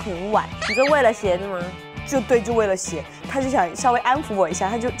闹到很晚。你说为了鞋子吗？就为了鞋，他就想稍微安抚我一下，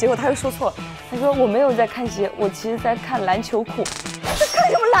结果他又说错了，他说我没有在看鞋，我其实在看篮球裤。在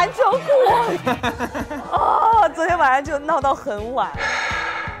看什么篮球裤？哦，昨天晚上就闹到很晚。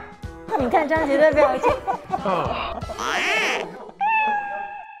你看张杰的表情。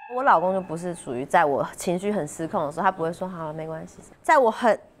我老公就不是属于在我情绪很失控的时候，他不会说好了没关系。在我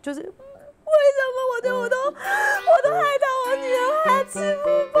很就是为什么我都害到我女儿，还吃不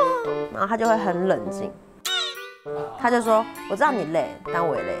饱，然后他就会很冷静，他就说我知道你累，但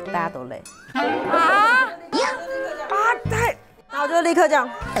我也累，大家都累。对，然后我就立刻这样，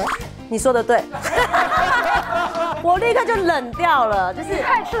你说的对。我立刻就冷掉了，就是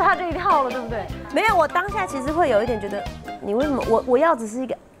太吃他这一套了，对不对？没有，我当下其实会有一点觉得，你为什么我要只是一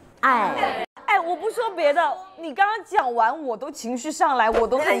个爱？哎，我不说别的，你刚刚讲完我都情绪上来，我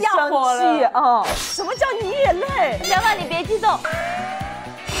都很生气啊！什么叫你也累？小婉，你别激动。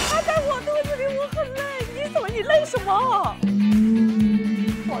他在我肚子里，我很累。你累什么？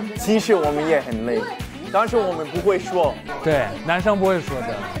其实我们也很累，但是我们不会说。对，男生不会说的。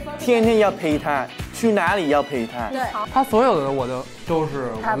天天要陪他，去哪里要陪他。对，他所有的我都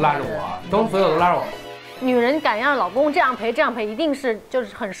是拉着我，所有都拉着我。女人敢让老公这样陪，一定是就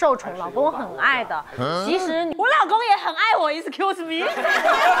是很受宠，老公很爱的。其实我老公也很爱我 ，excuse me，excuse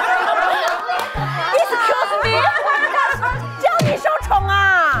me， 教你受宠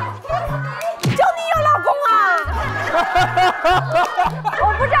啊，教你有老公啊。我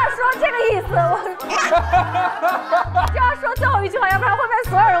不是要说这个意思，我就要说最后一句话，要不然会被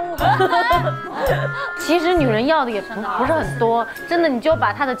所有人误会。其实女人要的也不是很多，真的你就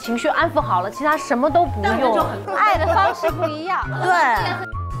把她的情绪安抚好了，其他什么都不用。爱的方式不一样。对。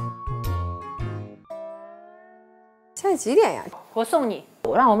现在几点呀？我送你，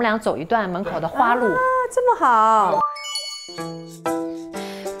我让我们俩走一段门口的花路。啊，这么好。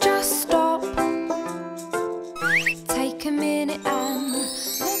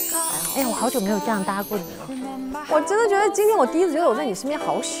哎，我好久没有这样搭过你了。我真的觉得今天我第一次觉得我在你身边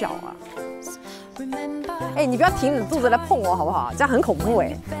好小啊。哎，你不要挺你的肚子来碰我好不好？这样很恐怖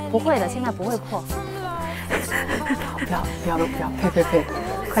哎。不会的，现在不会破。不要，呸，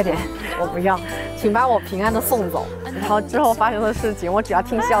快点，我不要，请把我平安的送走，然后之后发生的事情，我只要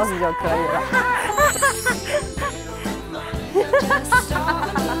听消息就可以了。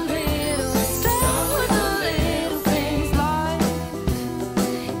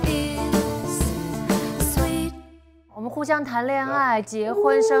我们互相谈恋爱、结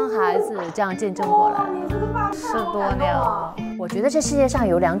婚、生孩子，这样见证过来10多年了。我觉得这世界上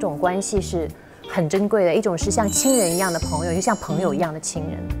有2种关系是很珍贵的，一种是像亲人一样的朋友，就像朋友一样的亲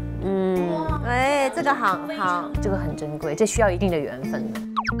人。哎，这个好，这个很珍贵，这需要一定的缘分的。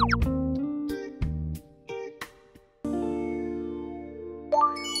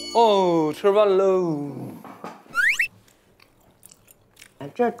哦，吃饭喽！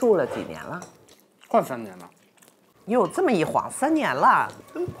这住了几年了？快3年了。有这么一晃，3年了，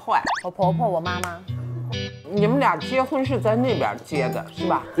真快。我婆婆，我妈妈。你们俩结婚是在那边结的，是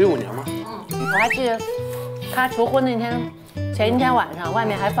吧？15年吗？我还记得他求婚那天，前一天晚上，外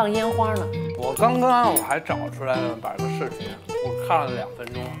面还放烟花呢。我刚刚还找出来了把这个视频，我看了2分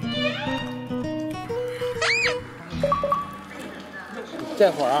钟。这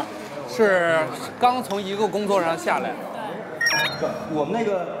会儿是刚从一个工作上下来。我们那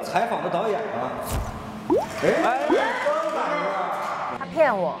个采访的导演啊，他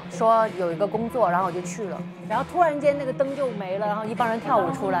骗我说有一个工作，然后我就去了，然后突然间那个灯就没了，然后一帮人跳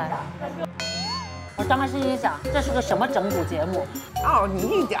舞出来。我当时心想，这是个什么整蛊节目？哦，你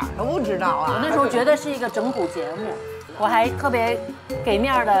一点都不知道啊！我那时候觉得是一个整蛊节目，我还特别给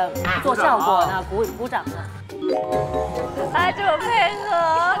面的做效果呢，鼓掌呢。哎，这么配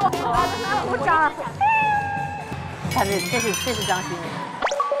合，鼓掌。看这是张馨予。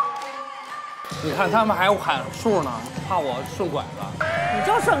你看他们还有喊数呢，怕我顺拐了。你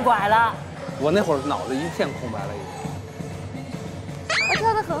就顺拐了。我那会儿脑子一片空白了已经。我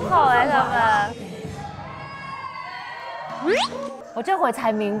跳得很好哎，他们。我这会儿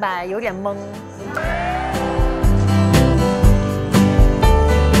才明白，有点懵。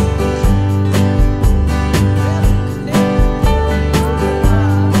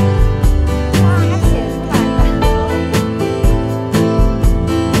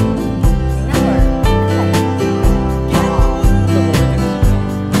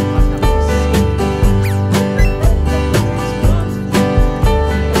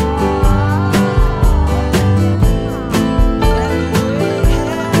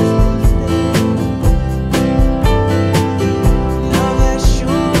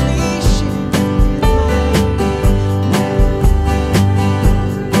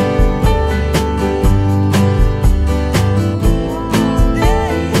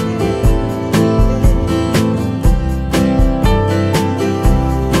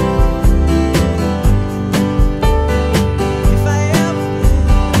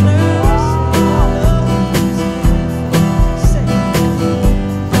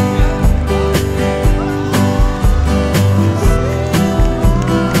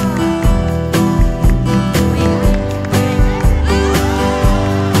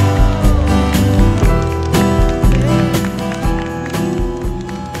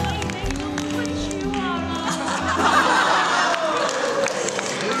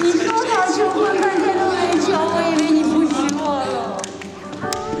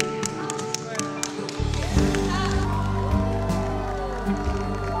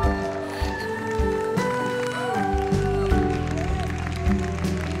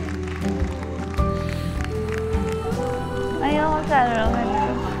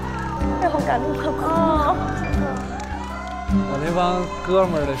我那帮哥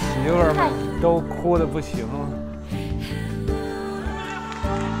们儿的媳妇儿们都哭得不行了。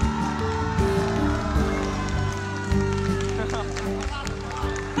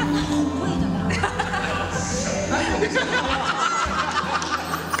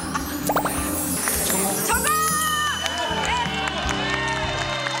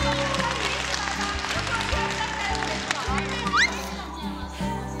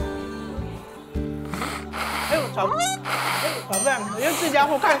哎呦，成！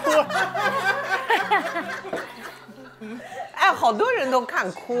我看哭了。哎，好多人都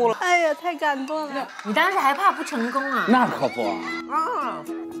看哭了。哎呀，太感动了！你当时还怕不成功啊？那可不啊，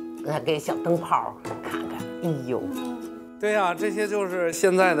那给小灯泡看看，哎呦，对呀，这些就是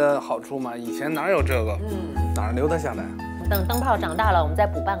现在的好处嘛。以前哪有这个？哪儿留得下来？等灯泡长大了，我们再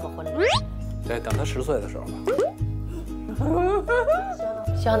补办个婚礼。对，等他10岁的时候吧。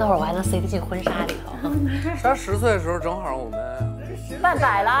希望那会儿我还能塞得进婚纱里头。他10岁的时候正好我们办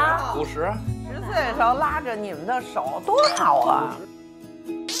100啦，50。10岁的时候拉着你们的手，多好啊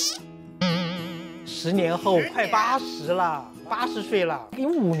！10年后快80了，80岁了，给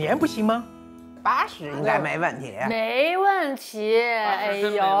5年不行吗？80应该没问题。没问题，哎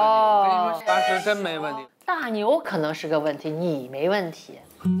呦，80真没问题。大牛可能是个问题，你没问题。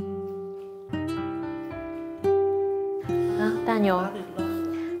啊，大牛，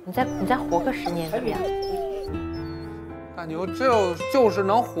你再活个10年怎么样？大牛就是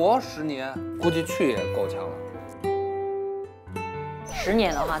能活10年，估计去也够呛了。10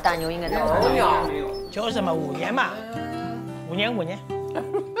年的话，大牛应该能。就是嘛，5年嘛，5年。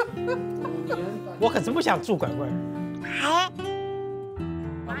我可真不想拄拐棍。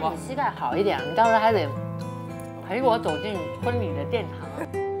妈，你膝盖好一点，你到时候还得陪我走进婚礼的殿堂。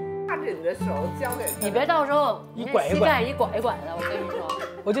拉着你的手交给他，你别到时候一拐膝盖一拐一拐的，我跟你说。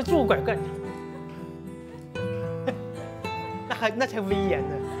我就拄拐棍。那才威严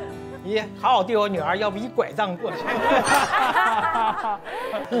呢！你好好对我女儿，要不一拐杖过去。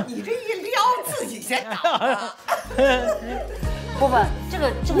你这一撩，自己先倒。不，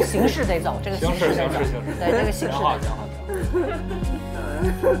这个形式得走，这个形式得走，对，这个形式得走。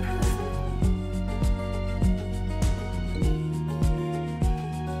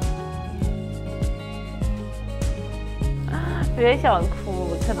有点想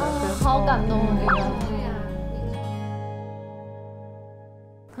哭，可能是。好感动啊！这个。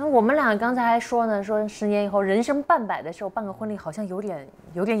我们俩刚才还说呢，说10年以后人生半百的时候办个婚礼，好像有点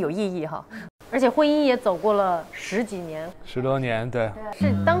有意义哈。而且婚姻也走过了10几年，10多年，对，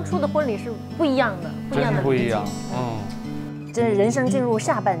是当初的婚礼是不一样的，真不一样，这是人生进入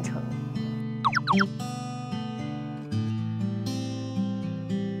下半程。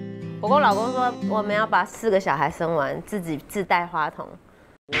我跟我老公说，我们要把4个小孩生完，自己自带话筒。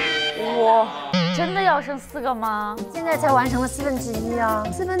哇，真的要生4个吗？现在才完成了1/4啊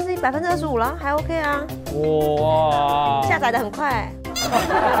，1/4 25%了，还 OK 啊。哇，下载的很快。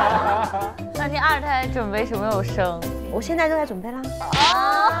那你2胎准备什么时候生？我现在就在准备啦。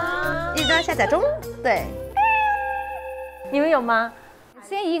啊，一直在下载中。对，你们有吗？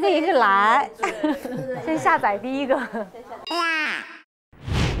先一个一个来，先下载第一个。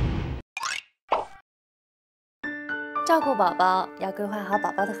照顾宝宝要规划好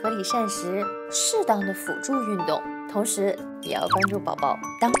宝宝的合理膳食，适当的辅助运动，同时也要关注宝宝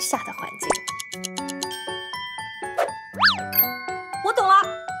当下的环境。我懂了。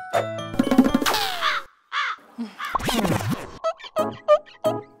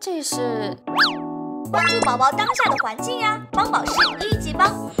这是关注宝宝当下的环境呀，帮宝适1级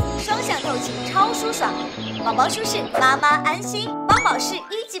帮，双向透气超舒爽，宝宝舒适，妈妈安心，帮宝适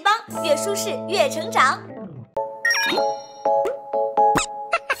1级帮，越舒适越成长。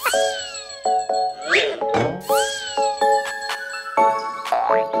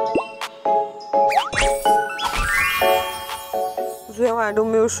我昨天晚上都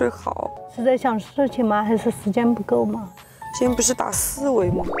没有睡好，是在想事情吗？还是时间不够吗？今天不是打4围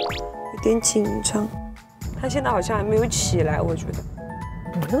吗？有点紧张。他现在好像还没有起来，我觉得。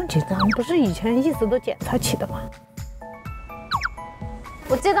不用紧张，不是以前一直都检查起的吗？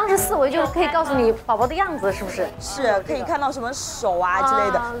我记得当时4围就是可以告诉你宝宝的样子，是不是？是可以看到什么手啊之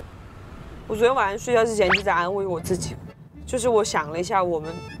类的。我昨天晚上睡觉之前就在安慰我自己，就是我想了一下，我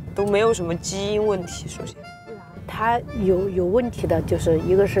们都没有什么基因问题，首先。他有问题的，就是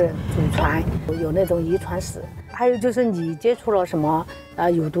一个是祖传，有那种遗传史，还有就是你接触了什么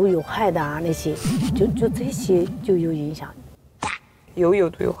有毒有害的啊那些，就这些就有影响。有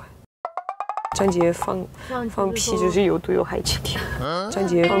毒有害。张杰放屁就是有毒有害气体。张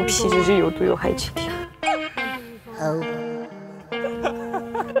杰放屁就是有毒有害气体。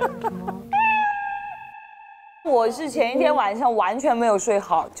我是前一天晚上完全没有睡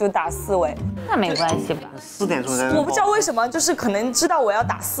好，就打4围。那没关系吧？4点钟才。我不知道为什么，就是可能知道我要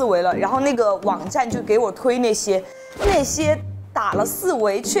打4围了，然后那个网站就给我推那些打了4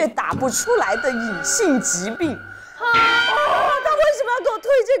围却打不出来的隐性疾病。他为什么要给我推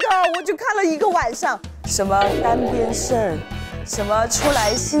这个？我就看了1个晚上，什么单边肾，什么出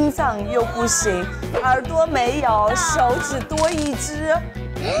来心脏又不行，耳朵没有，手指多1只。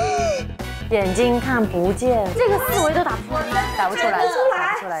眼睛看不见，这个思维都打不出来，打不出来，打不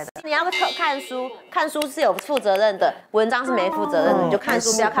出来的。你要不看书，看书是有负责任的，文章是没负责任的，你就看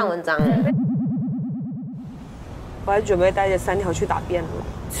书不要看文章。我还准备带着3条去打辩论。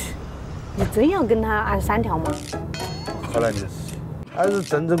你真要跟他按3条吗？好难的事情，还是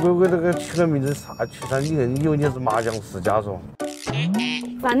正正规规的给取个名字啥取噻？你看你有点是麻将世家说。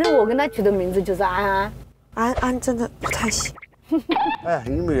反正我跟他取的名字就是安安。安安真的不太行。哎，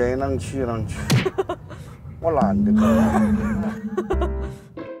你们愿意啷取啷取，我懒得搞。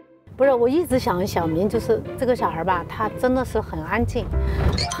不是，我一直想小明就是这个小孩吧，他真的是很安静，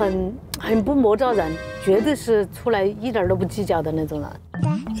很不魔照人，绝对是出来一点都不计较的那种人。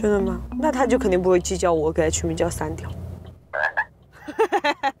真的吗？那他就肯定不会计较我给他取名叫3条。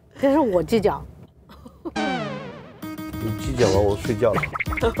这是我计较。你计较了，我睡觉了。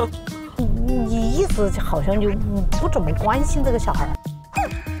你意思好像就不怎么关心这个小孩，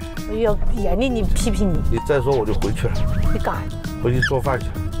我要严厉你批评你。你再说我就回去了。你敢？回去做饭去。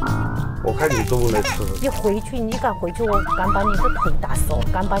我看你中午来吃。你回去，你敢回去，我敢把你的腿打折，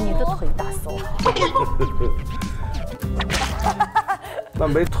敢把你的腿打折。那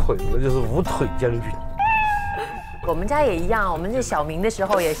没腿，那就是无腿将军。我们家也一样，我们这小明的时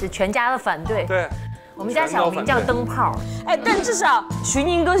候也是全家的反对。对。我们家小名叫灯泡，哎，但至少徐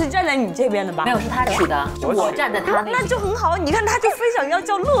宁哥是站在你这边的吧？没有，是他取的，我站在他那。那就很好，你看他就非想要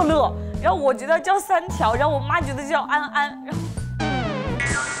叫乐乐，然后我觉得叫3条，然后我妈觉得叫安安。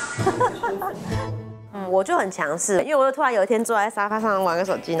我就很强势，因为我就突然有一天坐在沙发上玩个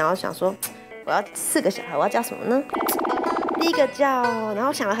手机，然后想说我要4个小孩，我要叫什么呢？第一个叫，然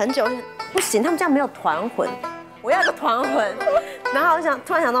后想了很久，不行，他们家没有团魂，我要个团魂，然后我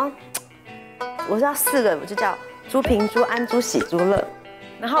突然想到。我是要4个，我就叫朱平、朱安、朱喜、朱乐。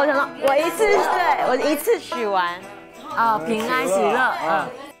然后我想说，我一次取完，平安喜乐，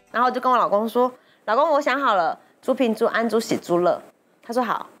然后我就跟我老公说，老公我想好了，朱平、朱安、朱喜、朱乐。他说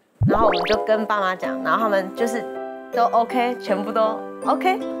好，然后我们就跟爸妈讲，然后他们就是都 OK， 全部都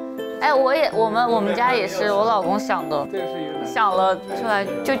OK。哎，我们家也是，我老公想的，想了出来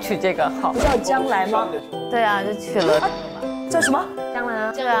就取这个好。不叫将来吗？对啊，就取了。叫什么？将来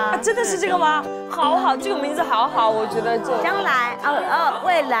啊，这个啊，真的是这个吗？好好，这个名字好好，我觉得这将来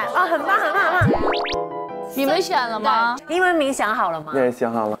未来很棒很棒很棒。你们选了吗？英文名想好了吗？对，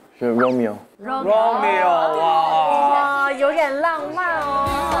想好了，是 Romeo。Romeo 哇，有点浪漫哦。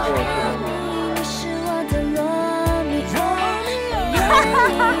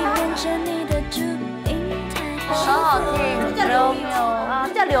好好听，叫刘缪啊，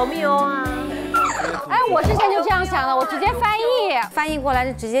叫刘缪啊。哎，我之前就这样想的，我直接翻译过来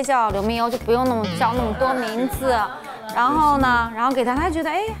就直接叫刘明优，就不用叫那么多名字。然后呢，给他觉得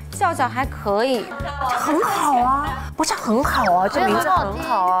哎叫还可以，很好啊，不是很好啊，这名字很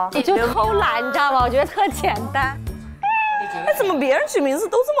好啊。你就偷懒，你知道吗？我觉得特简单。哎，怎么别人取名字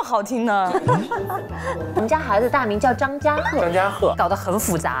都这么好听呢？我们家孩子大名叫张家赫，张家赫搞得很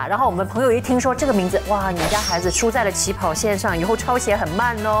复杂。然后我们朋友一听说这个名字，哇，你们家孩子输在了起跑线上，以后抄写很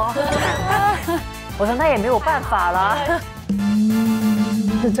慢哦。我说那也没有办法了。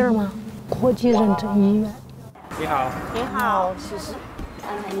是这儿吗？国际认证医院。你好。你好，谢谢。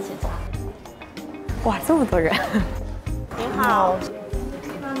安排你检查。哇，这么多人。你好。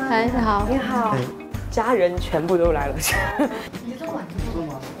哎，你好。你好。家人全部都来了。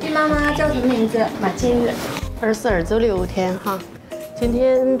你妈妈叫什么名字？马建玉。 22周6天哈。今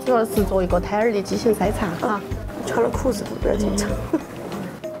天主要是做一个胎儿的畸形筛查哈。穿了裤子不要紧张。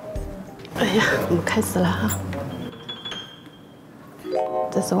哎呀，我们开始了哈。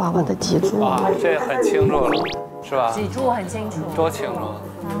这是娃娃的脊柱。哇，这很清楚了，是吧？脊柱很清楚。多清楚。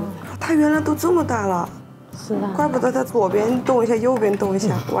他原来都这么大了。是的。怪不得他左边动一下，右边动一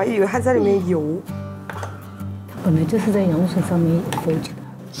下，我还以为他在里面游。他本来就是在羊水上面飞起的，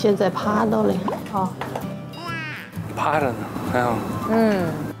现在趴到了。好。趴着呢，还有。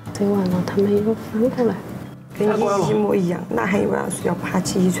这完了，他没有翻过来。 跟你一模一样，那还以为是要爬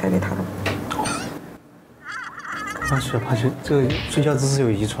起遗传给他的。爬起来，这个睡觉姿势有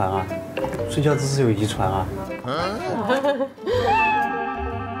遗传啊！睡觉姿势有遗传啊！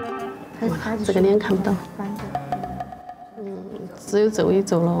这个脸看不到。只有走一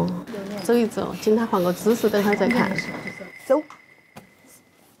走了，走一走，请他换个姿势，等会儿再看。走。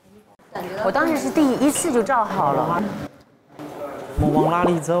我当时是第1次就照好了。我们往哪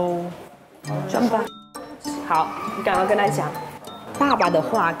里走？转吧。 好，你赶快跟他讲，爸爸的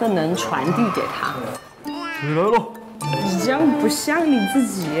话更能传递给他。起来了，你这样不像你自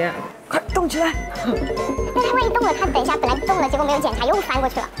己，快动起来！那他万一动了，他等一下本来动了，结果没有检查又翻过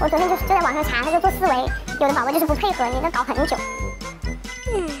去了。我昨天就在网上查，他说做思维，有的宝宝就是不配合你，那搞很久。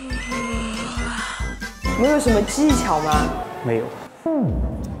没有什么技巧吗？没有。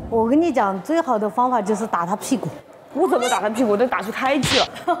我跟你讲，最好的方法就是打他屁股。我怎么打他屁股？我都打出胎记了。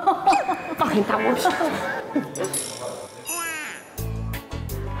打我屁股。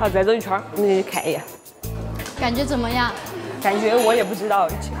好，再走一圈，你看一眼。感觉怎么样？感觉我也不知道，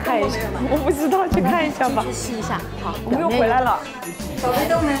去看一下。我不知道，去看一下吧。去试一下。好，我们又回来了。宝贝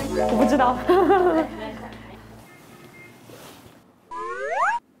动没？我不知道。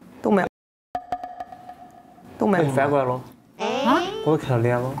动没？动没？翻过来了。啊？我都看到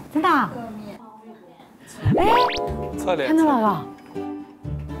脸了。真的？哎，侧脸。看到了吧？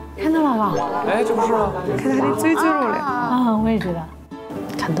看到了吧？哎，这不是吗？看他的嘴嘴了嘞。啊，我也觉得。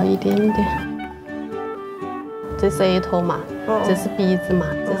看到一点点。这是额头嘛，这是鼻子嘛，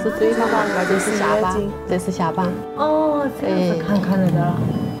这是嘴巴嘛，这是下巴，这是下巴。哦，这样子看得到了。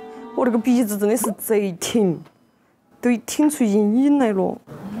我这个鼻子真的是贼挺，都挺出阴影来了。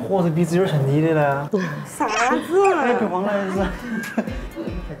我这鼻子有点像你的呢。啥子？哎，别忘了是。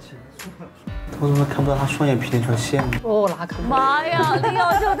我怎么看不到他双眼皮那条线？哦，那看不到。妈呀，这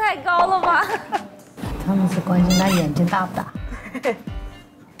要求太高了吧？他们是关心他眼睛大不大。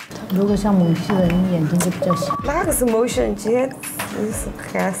如果像某些人眼睛就比较小。哪个是某些人？简直是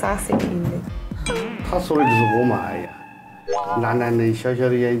含沙射影的。他说的就是我嘛，哎呀，蓝蓝的小小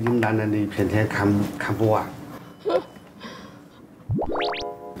的眼睛，蓝蓝的一片天，看不完。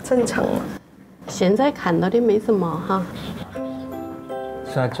正常嘛。现在看到的没什么哈。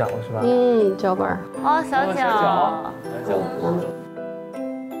是他脚是吧？嗯，脚板儿。哦，小脚。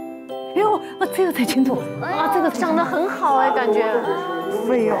哎呦，这个才清楚啊，这个长得很好哎，感觉。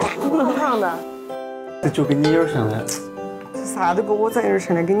没有，胖胖的。这就跟你有点像的。这啥都跟我长有点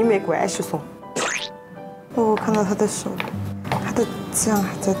像的，跟你没关系说。我看到他的手，他的这样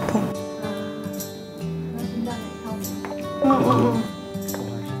还在动。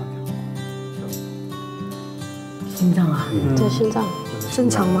心脏啊？这心脏正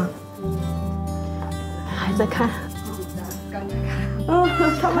常吗？还在看。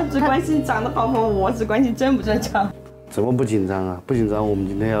他们只关心长得好不好，我只关心正不正常。怎么不紧张啊？不紧张，我们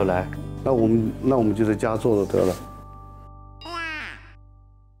今天要来，那我们就在家做就得了。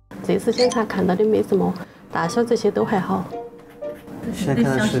这次检查看到的没什么，大小这些都还好。现在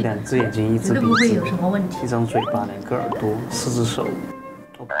看的是两只眼睛，一只鼻子，一张嘴巴，2个耳朵，4只手。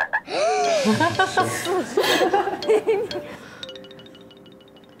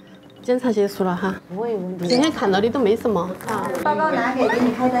检查结束了哈，今天看到的都没什么啊。报告拿给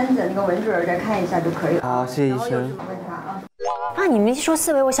你开单子那个文主任再看一下就可以了。好，谢谢医生。啊，你们一说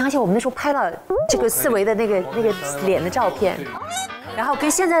四维，我想起我们那时候拍了这个四维的那个脸的照片，然后跟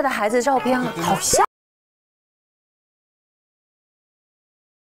现在的孩子的照片好像。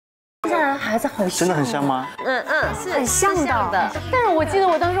现在的孩子好像。真的很像吗？是很像的。但是我记得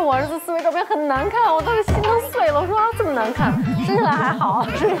我当时我儿子四维照片很难看，我当时心都碎了。我说啊，这么难看，生下来还好，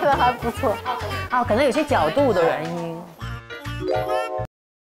生下来还不错。啊，可能有些角度的原因。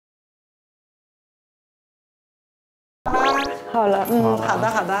好了，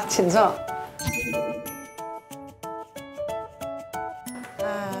好的，请坐。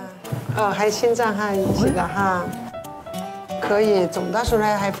还有心脏哈一起的哈，可以，总的说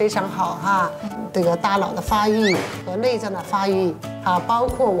来还非常好哈。这个大脑的发育和内脏的发育啊，包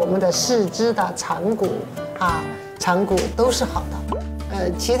括我们的四肢的长骨啊，长骨都是好的。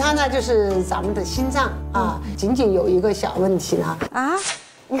其他呢就是咱们的心脏啊，仅仅有一个小问题呢。啊，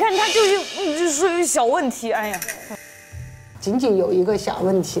你看他就是说有小问题，哎呀。仅仅有一个小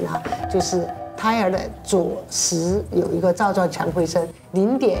问题呢，就是胎儿的左食有一个造状强回声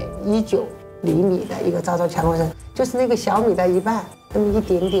0.19厘米的一个造状强回声，就是那个小米的一半，那么一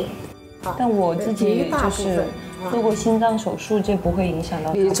点点。但我自己就是做过心脏手术，这不会影响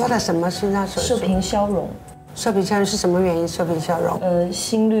到。你做的什么心脏手术？射频消融。射频消融是什么原因？射频消融？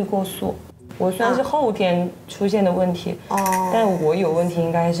心率过速。我虽然是后天出现的问题，但我有问题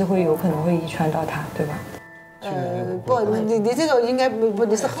应该还是会有可能会遗传到他，对吧？不，你这个应该不，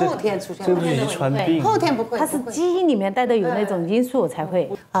你是后天出现的。这不是遗传病。后天不会。它是基因里面带的有那种因素才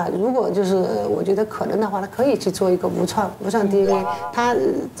会。啊，如果就是我觉得可能的话，他可以去做一个无创 DNA， 它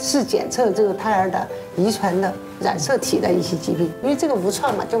是检测这个胎儿的遗传的染色体的一些疾病，因为这个无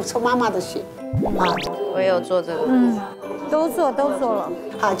创嘛，就抽妈妈的血。啊，我也有做这个。都做了。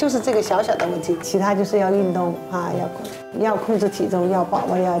啊，就是这个小小的问题，其他就是要运动啊，要控制体重，要宝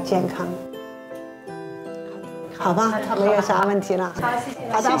宝要健康。好吧，没有啥问题了。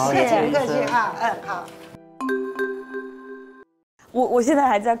好的，不客气不客气哈，好。我现在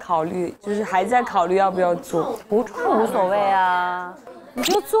还在考虑，就是还在考虑要不要做，无所谓啊，你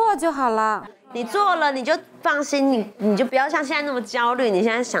就做就好了。你做了你就放心，你就不要像现在那么焦虑，你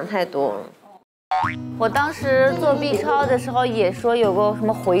现在想太多。我当时做 B 超的时候也说有个什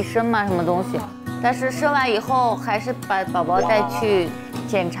么回声嘛，什么东西，但是生完以后还是把宝宝带去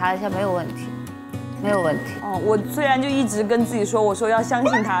检查一下，没有问题，没有问题。哦，我虽然就一直跟自己说，我说要相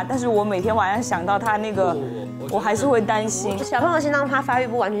信他，但是我每天晚上想到他那个，我还是会担心。小朋友心脏它发育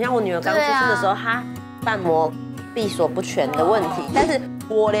不完全，像我女儿刚出生的时候，她瓣膜闭锁不全的问题，但是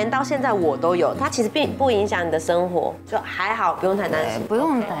我连到现在我都有，它其实并不影响你的生活，就还好，不用太担心，不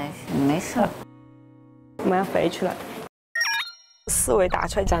用担心，没事。我们要肥出来，思维打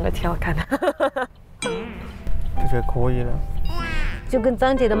出来长得挺好看的，就觉得可以了。就跟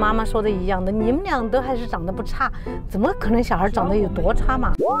张姐的妈妈说的一样的，你们俩都还是长得不差，怎么可能小孩长得有多差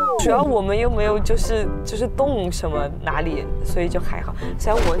嘛？主要我们又没有就是动什么哪里，所以就还好。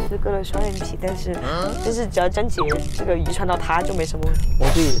虽然我是割了双眼皮，但是只要张姐这个遗传到她就没什么问题。我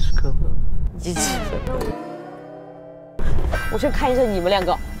这也是割了，机器。我先看一下你们两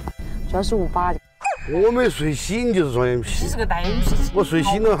个，主要是58的。我没睡醒就是双眼皮，是个单眼皮。我睡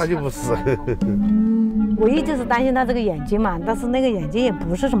醒了他就不是。唯一就是担心他这个眼睛嘛，但是那个眼睛也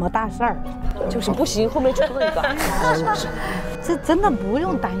不是什么大事儿，就是不行，后面去做一个。这真的不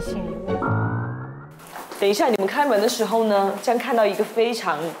用担心。等一下你们开门的时候呢，将看到一个非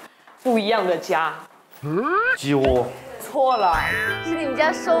常不一样的家。鸡窝。错了，是你们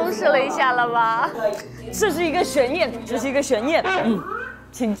家收拾了一下了吧？这是一个悬念，这是一个悬念。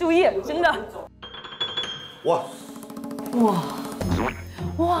请注意，真的。哇哇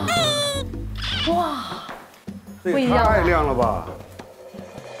哇哇！这也太亮了吧！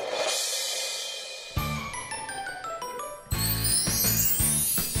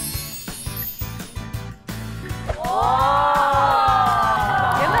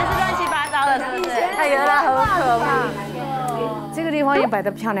哇！原本是乱七八糟的，是不是？它原来很可怕。这个地方也摆得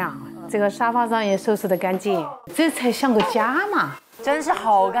漂亮，这个沙发上也收拾得干净，这才像个家嘛。真是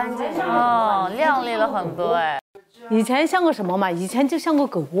好干净哦，亮丽了很多哎。以前像个什么嘛？以前就像个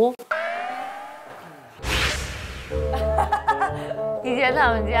狗窝。以前他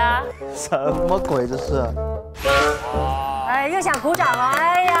们家什么鬼这是？哎，又想鼓掌了，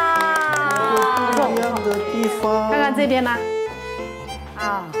哎呀！不一样的地方。看看这边呢，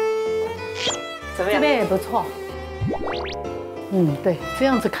啊，怎么样？这边也不错。对，这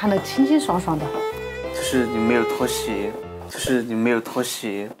样子看得清清爽爽的。就是你没有脱鞋，就是你没有脱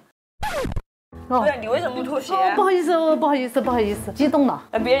鞋。对，你为什么不脱鞋？不好意思，不好意思，不好意思，激动了。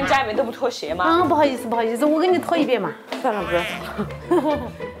别人家里面都不脱鞋吗？不好意思，不好意思，我给你脱一遍嘛。算了，不要。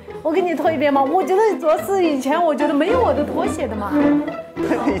我给你脱一遍嘛。我觉得主要是以前我觉得没有我的拖鞋的嘛。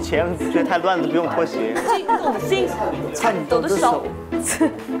以前觉得太乱了，不用脱鞋。激动的心，颤抖的手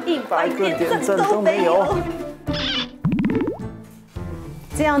，100个点赞都没有。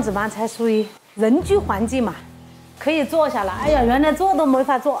这样子嘛，才属于人居环境嘛，可以坐下了。哎呀，原来坐都没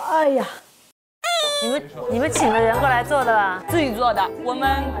法坐，哎呀。你们请了人过来做的吧？自己做的。我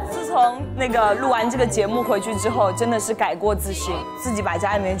们自从那个录完这个节目回去之后，真的是改过自新，自己把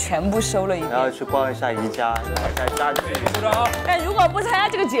家里面全部收了一遍。然后去逛一下宜家，买一下家具。但如果不参加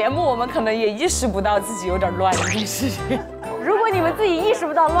这个节目，我们可能也意识不到自己有点乱这件事情。如果你们自己意识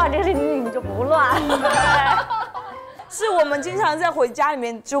不到乱这个事情，你们就不乱。是我们经常在回家里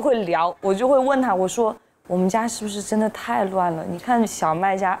面就会聊，我就会问他，我说我们家是不是真的太乱了？你看小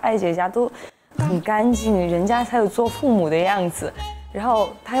麦家、艾姐家都很干净，人家才有做父母的样子。然后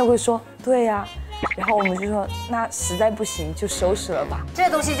他又会说，对呀。然后我们就说，那实在不行就收拾了吧。这个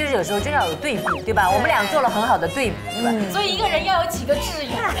东西就是有时候真要有对比，对吧？我们俩做了很好的对比，对吧？所以一个人要有几个挚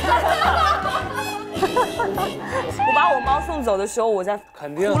友。我把我猫送走的时候，我在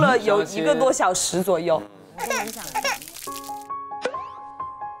哭了有1个多小时左右。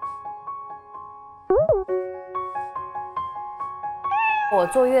我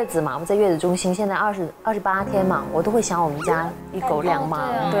坐月子嘛，我在月子中心，现在28天嘛，我都会想我们家一狗两猫。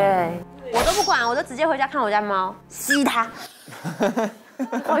对，我都不管，我就直接回家看我家猫，吸它。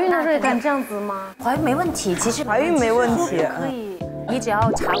怀孕的时候也敢这样子吗？怀孕没问题，其实怀孕没问题，可以。你只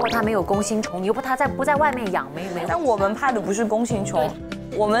要查过它没有弓形虫，你又不在外面养，没。但我们怕的不是弓形虫，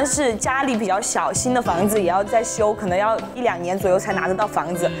我们是家里比较小，新的房子也要再修，可能要1、2年左右才拿得到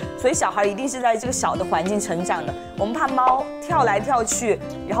房子，所以小孩一定是在这个小的环境成长的。我们怕猫跳来跳去，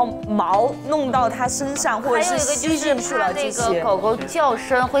然后毛弄到它身上，或者是吸进去了这些。那个狗狗叫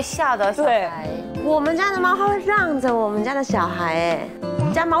声会吓到小孩。我们家的猫它会让着我们家的小孩，哎，我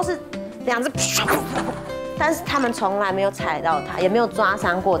们家猫是2只，但是它们从来没有踩到它，也没有抓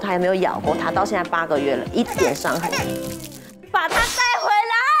伤过它，也没有咬过它，到现在8个月了，一点伤痕。把它带回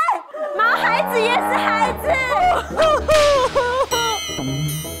来，毛孩子也是孩子。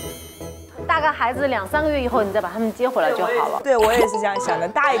大概孩子2、3个月以后，你再把他们接回来就好了。对，我也是这样想的，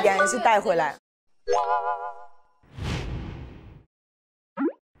大一点也是带回来。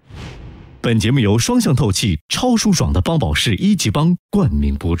本节目由双向透气、超舒爽的邦宝适1级邦冠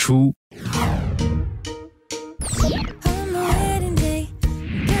名播出。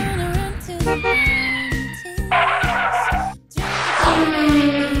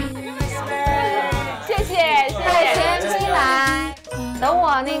谢谢，先归来。等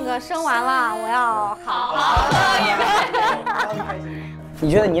我那个生完了，我要好好的一个。你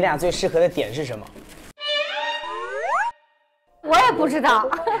觉得你俩最适合的点是什么？我也不知道，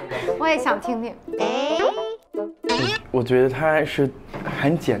我也想听听。我觉得他是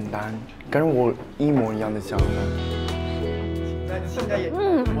很简单，跟我一模一样的想法。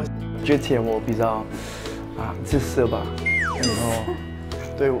之前我比较自私吧，然后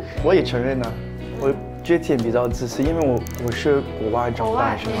对我也承认呢，我之前比较自私，因为我是国外长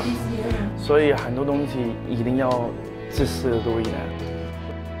大是吗？所以很多东西一定要自私的多一点。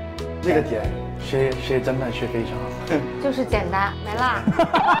这个点是真的是非常好，就是简单，没啦。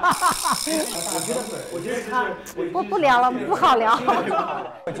我觉得他不聊了，不好聊。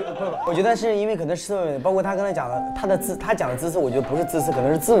我觉得是因为可能是包括他刚才讲的，他讲的自私，我觉得不是自私，可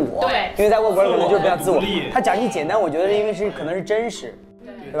能是自我。对，因为在外国人可能就是比较自我。他讲你简单，我觉得是因为可能是真实，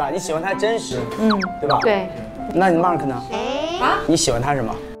对吧？你喜欢他真实，对吧？对。那你 Mark 呢？你喜欢他什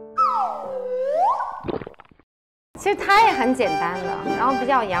么？其实他也很简单的，然后比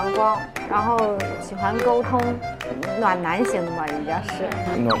较阳光，然后喜欢沟通，暖男型的吧，应该是。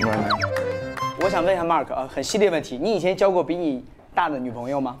暖男。我想问一下 Mark 很犀利的问题，你以前交过比你大的女朋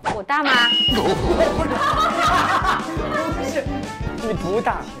友吗？我大吗？你不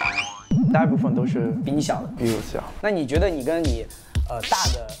大，大部分都是比你小的，比我小。那你觉得你跟你大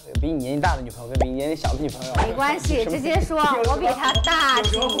的比你年纪大的女朋友跟比你年纪小的女朋友没关系，直接说我比他大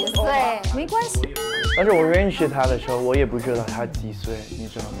几岁，没关系。但是我认识他的时候，我也不知道他几岁，你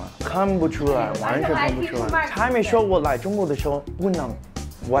知道吗？看不出来，完全看不出来。他还没说我来中国的时候不能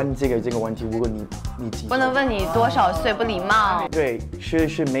问这个问题，如果你几岁？不能问你多少岁，不礼貌。对，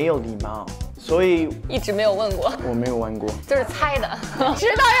是没有礼貌，所以一直没有问过。我没有问过，就是猜的。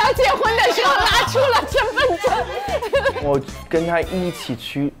直到要结婚的时候拿出了身份证。我跟他一起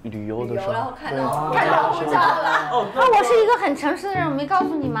去旅游的时候，看到护照了。那我是一个很诚实的人，我没告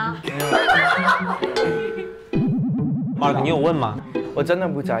诉你吗？Mark，你有问吗？我真的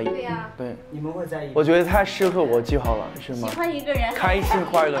不在意。对呀。对。你们会在意？我觉得他适合我就好了，是吗？喜欢一个人，开心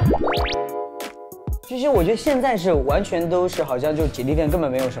快乐。其实我觉得现在是完全都是好像就姐弟恋根本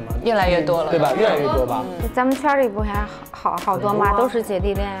没有什么，越来越多了，对吧？越来越多吧。咱们圈里不还好多吗？都是姐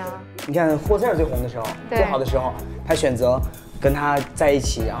弟恋啊。你看霍塞尔最红的时候，最好的时候，他选择跟他在一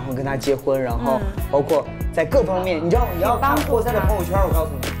起，然后跟他结婚，然后包括在各方面，你要看霍塞的朋友圈，我告诉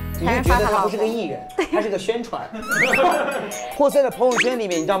你，你就觉得他不是个艺人，他是个宣传。霍塞的朋友圈里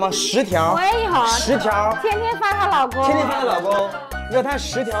面，你知道吗？10条，我也有10条，天天发她老公，天天发她老公。你知道她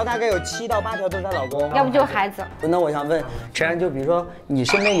10条大概有7到8条都是她老公，要不就是孩子。那我想问陈然，就比如说你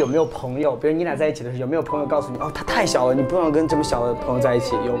身边有没有朋友，比如你俩在一起的时候，有没有朋友告诉你，哦，他太小了，你不能跟这么小的朋友在一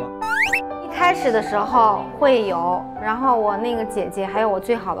起，有吗？一开始的时候会有，然后我那个姐姐还有我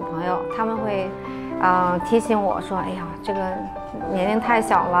最好的朋友，他们会，提醒我说，哎呀，这个年龄太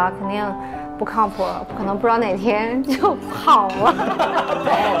小了，肯定不靠谱，可能不知道哪天就跑了，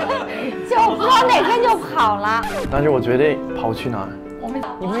就不知道哪天就跑了。但是我觉得跑去哪？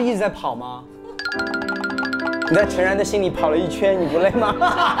你不是一直在跑吗？你在陈然的心里跑了一圈，你不累吗？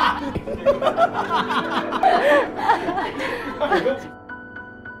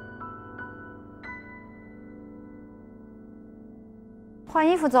换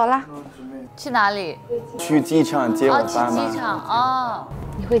衣服走了，去哪里？去机场接我爸妈。去机场哦。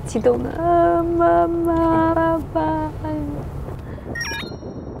你会激动的，妈妈，爸爸。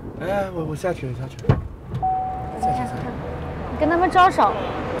哎，我下去了，下去了。你跟他们招手。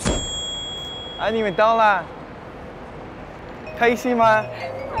哎，你们到了，开心吗？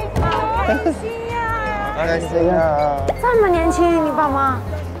开心呀！开心啊！这么年轻，你爸妈？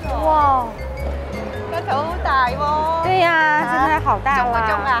哇！个头大哦。对呀，现在好大了。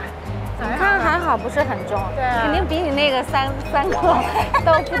重啊？你看还好，不是很重。对啊。肯定比你那个三个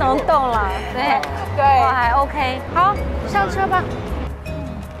都不能动了。对。对。我还 OK。好，上车吧。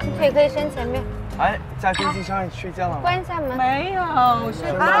腿可以伸前面。哎，在飞机上睡觉了吗？关一下门。没有，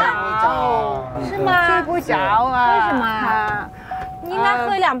睡不着。是吗？睡不着啊。为什么？你应该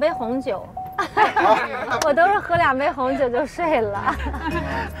喝2杯红酒。我都是喝2杯红酒就睡了。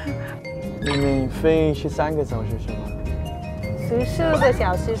你们飞13个小时是吗？14个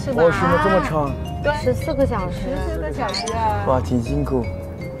小时是吧？为什么这么长？对，14个小时。14个小时啊！哇，挺辛苦。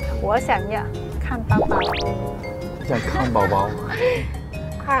我想要看宝宝。想看宝宝。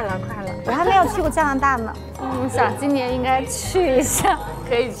快了，快了。我还没有去过加拿大呢，想今年应该去一下。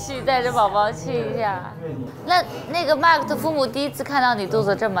可以去，带着宝宝去一下。那个 Mark 的父母第一次看到你肚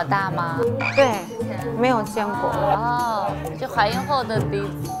子这么大吗？对，没有见过。哦，就怀孕后的第一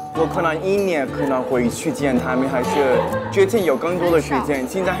次。我可能1年可能会去见他们，还是最近有更多的时间，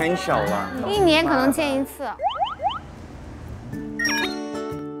现在很少了。1年可能见1次。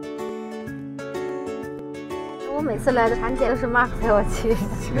我每次来的产检都是 Mark 陪我去。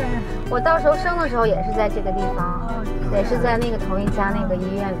我到时候生的时候也是在这个地方，也是在那个同一家那个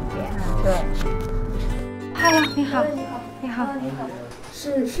医院里边。对。Hello， 你好。你好。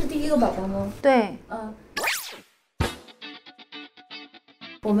是第一个宝宝吗？对。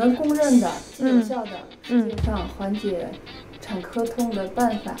我们公认的最有效的世界上缓解产科痛的办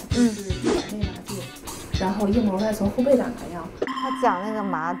法就是表内麻醉，然后硬膜外从后背打麻药。他讲那个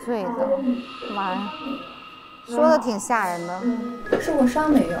麻醉的，妈呀，说的挺吓人的。受过伤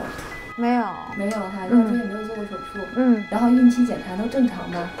没有？没有，没有哈，腰椎也没有做过手术。然后孕期检查都正常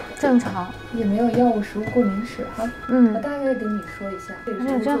吗？正常，也没有药物食物过敏史哈。我大概跟你说一下。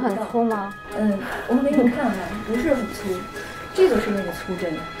那个针很粗吗？我们给你看看，不是很粗。这个是那个粗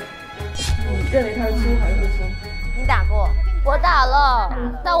针，你认为它是粗还是不粗？你打过？我打了，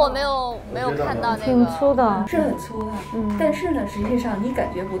但我没有看到那个。挺粗的，是很粗的。但是呢，实际上你感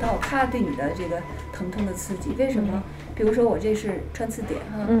觉不到它对你的这个疼痛的刺激。为什么？比如说我这是穿刺点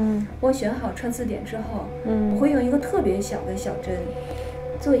哈，我选好穿刺点之后，我会用一个特别小的小针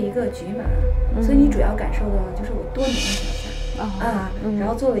做一个局麻，所以你主要感受到就是我多拧一小下然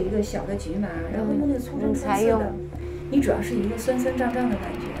后做了一个小的局麻，然后用那个粗针穿刺的。你主要是一个酸酸胀胀的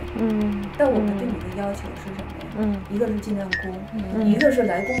感觉，但我们对你的要求是什么呀？一个是尽量弓，一个是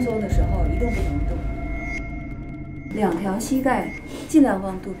来宫缩的时候一动不能动，2条膝盖尽量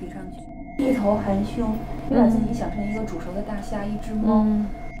往肚皮上去，一头含胸，你把自己想成一个煮熟的大虾，一只猫。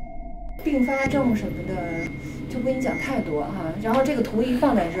并发症什么的，就不跟你讲太多哈。然后这个图一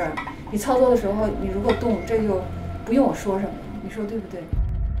放在这儿，你操作的时候，你如果动，这就不用我说什么，你说对不对？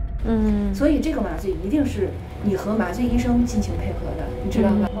所以这个麻醉一定是你和麻醉医生进行配合的，你知道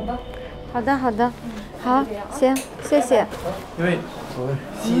吗？好吧。好的，好的，好，行，谢谢。因为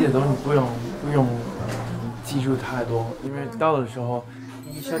细节东西不用记住太多，因为到的时候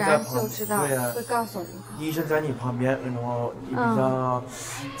医生在旁边，对啊，会告诉你。医生在你旁边，然后你比较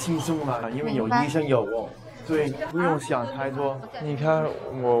轻松了，因为有医生有我。对，不用想太多。你看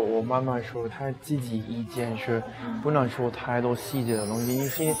我妈妈说，她自己意见是不能说太多细节的东西，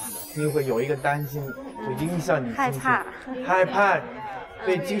因为你会有一个担心，会影响你害怕。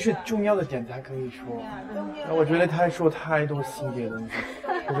对，就是重要的点才可以说。那我觉得她说太多细节的东西，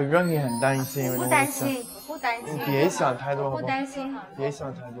我会让你很担心。不担心，不担心。你别想太多，不担心。别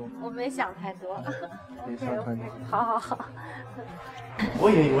想太多。我没想太多。别想太多。好。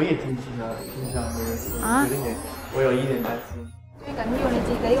我也挺紧张的，有点，我有一点担心。你自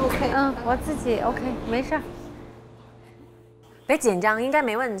己 OK， 我自己 OK， 没事儿。别紧张，应该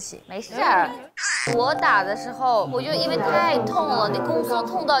没问题。没事儿。我打的时候，我就因为太痛了，那宫缩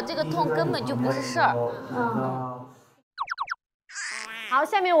痛到这个痛根本就不是事儿。好，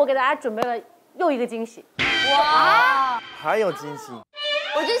下面我给大家准备了又一个惊喜。哇！还有惊喜。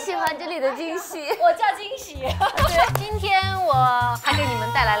我就喜欢这里的惊喜，我叫惊喜。对，今天我还给你们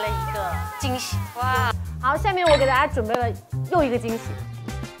带来了一个惊喜。哇！好，下面我给大家准备了又一个惊喜。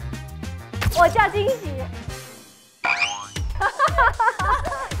我叫惊喜。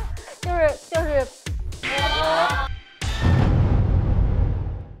就是。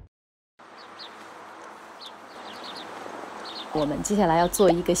我们接下来要做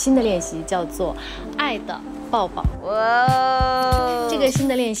一个新的练习，叫做爱的抱抱。哇！这个新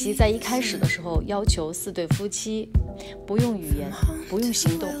的练习在一开始的时候要求4对夫妻不用语言，不用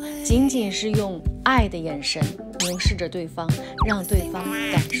行动，仅仅是用爱的眼神凝视着对方，让对方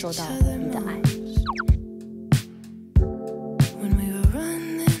感受到你的爱。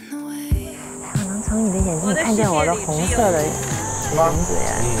我能从你的眼睛里看见我的红色的裙子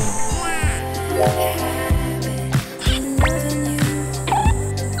呀。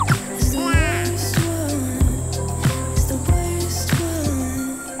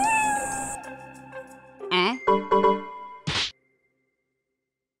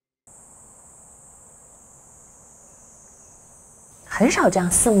很少这样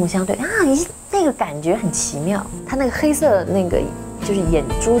四目相对啊，那个感觉很奇妙。他那个黑色的那个就是眼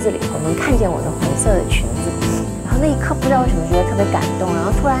珠子里头能看见我的红色的裙子，然后那一刻不知道为什么觉得特别感动，然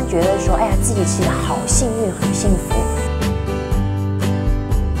后突然觉得说，哎呀，自己其实好幸运，很幸福。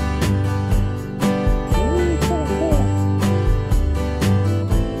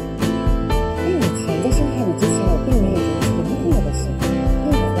在你潜在伤害你之前，我并没有觉得疼痛的事。因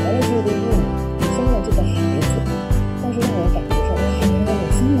为我来了这边。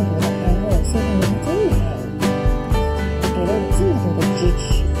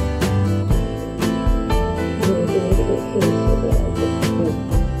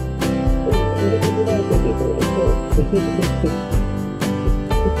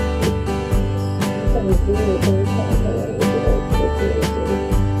心里会想的，我觉得就是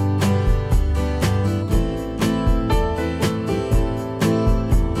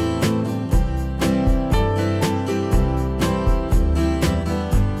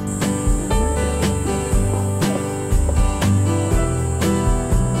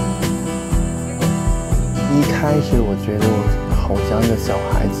一开始我觉得我好像一个小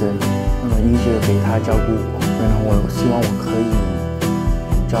孩子，一直给他照顾我，然后我希望我可以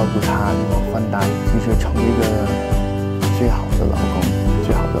照顾他，放大，就是成为一个最好的老公，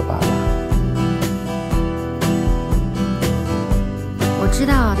最好的爸爸。我知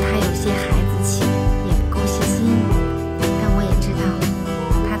道他有些孩子气，也不够细心，但我也知道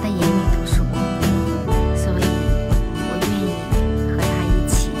他的眼里都是我，所以我愿意和他一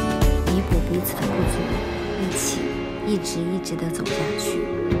起弥补彼此的不足，一起一直的走下去。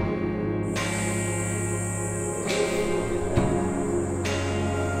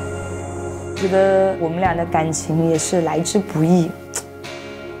觉得我们俩的感情也是来之不易，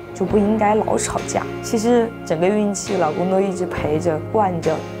就不应该老吵架。其实整个孕期，老公都一直陪着、惯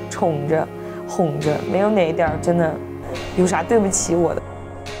着、宠着、哄着，没有哪一点真的有啥对不起我的。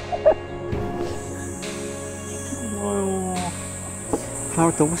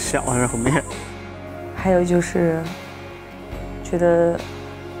他都小还是后面？还有就是觉得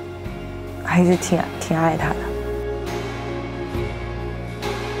还是挺爱他的。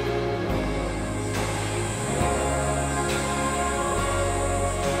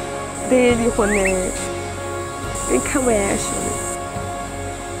得离婚的，跟开玩笑的，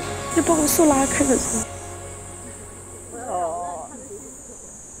你把我手拉开了说。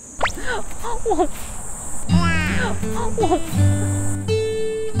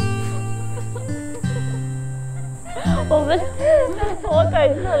我太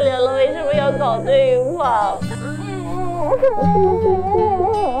可怜了，为什么要搞对方？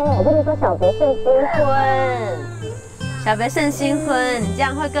我跟你说，小别胜新婚，小别胜新婚，你这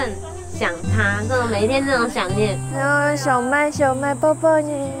样会更想他，这种每一天这种想念。小麦抱抱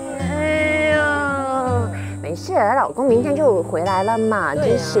你，哎呀，没事，老公明天就回来了嘛，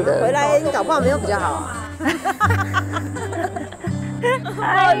真是的。回来你搞不好没有比较好。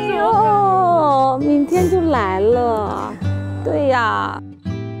哎呦，明天就来了。对呀，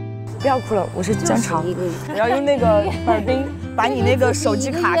不要哭了，我是姜潮。我要用那个耳钉把你那个手机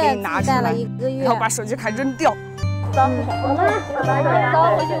卡给你拿出来，然后把手机卡扔掉。走，走，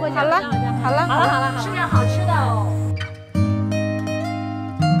回去。好了，吃点好吃的哦。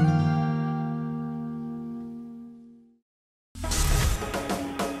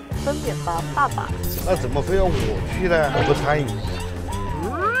分娩吧，爸爸。那怎么非要我去呢？我不参与。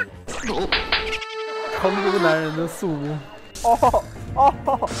成都男人的宿命。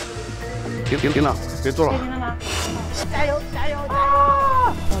停了，别做了。加油！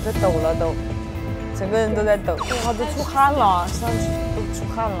我这抖了都，整个人都在抖，哇，都出汗了，上去都出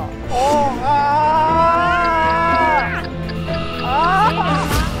汗了。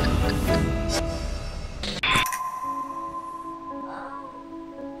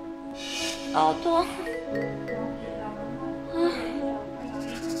好痛。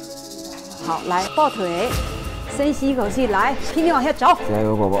好，来抱腿，深吸一口气，来，拼命往下走。加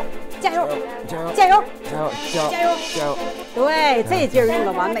油，宝宝！加油！加油！对，这劲儿用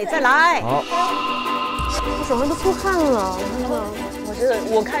的完美，再来。好。我手上都出汗了，真的。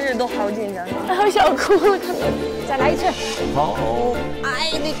我看着都好紧张，好想哭，再来一次。好。哎，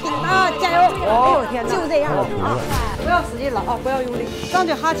你顶啊！加油！哎呦天哪，就这样啊！不要使劲了啊，不要用力，张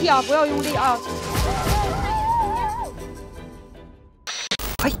嘴哈气啊，不要用力啊。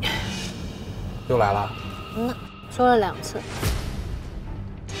嘿，又来了。说了2次。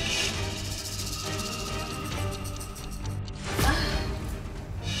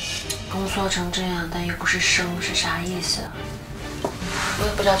工作成这样，但又不是生，是啥意思啊？我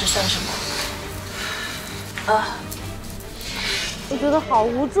也不知道这算什么。啊！我觉得好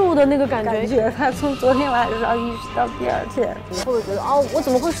无助的那个感觉，他从昨天晚上一直到第2天，你会不会觉得哦，我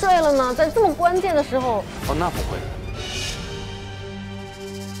怎么会睡了呢？在这么关键的时候。哦，那不会。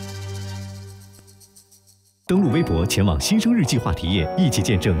登录微博，前往新生日计划题页，一起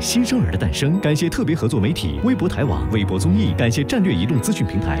见证新生儿的诞生。感谢特别合作媒体微博台网、微博综艺，感谢战略移动资讯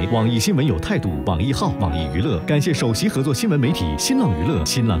平台网易新闻有态度、网易号、网易娱乐，感谢首席合作新闻媒体新浪娱乐、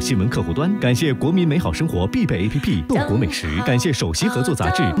新浪新闻客户端，感谢国民美好生活必备 APP 豆果美食，感谢首席合作杂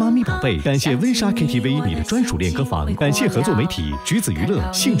志妈咪宝贝，感谢温莎 KTV 你的专属练歌房，感谢合作媒体橘子娱乐、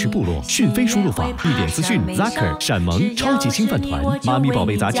兴趣部落、讯飞输入法、一点资讯、Zucker、闪萌、超级星饭团、妈咪宝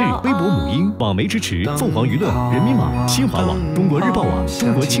贝杂志、微博母婴、网媒支持、凤凰娱乐、人民网、新华网、中国日报网、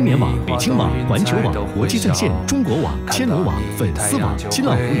中国青年网、北京网、环球网、国际在线、中国网、千罗网、粉丝网、新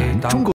浪湖南、中国。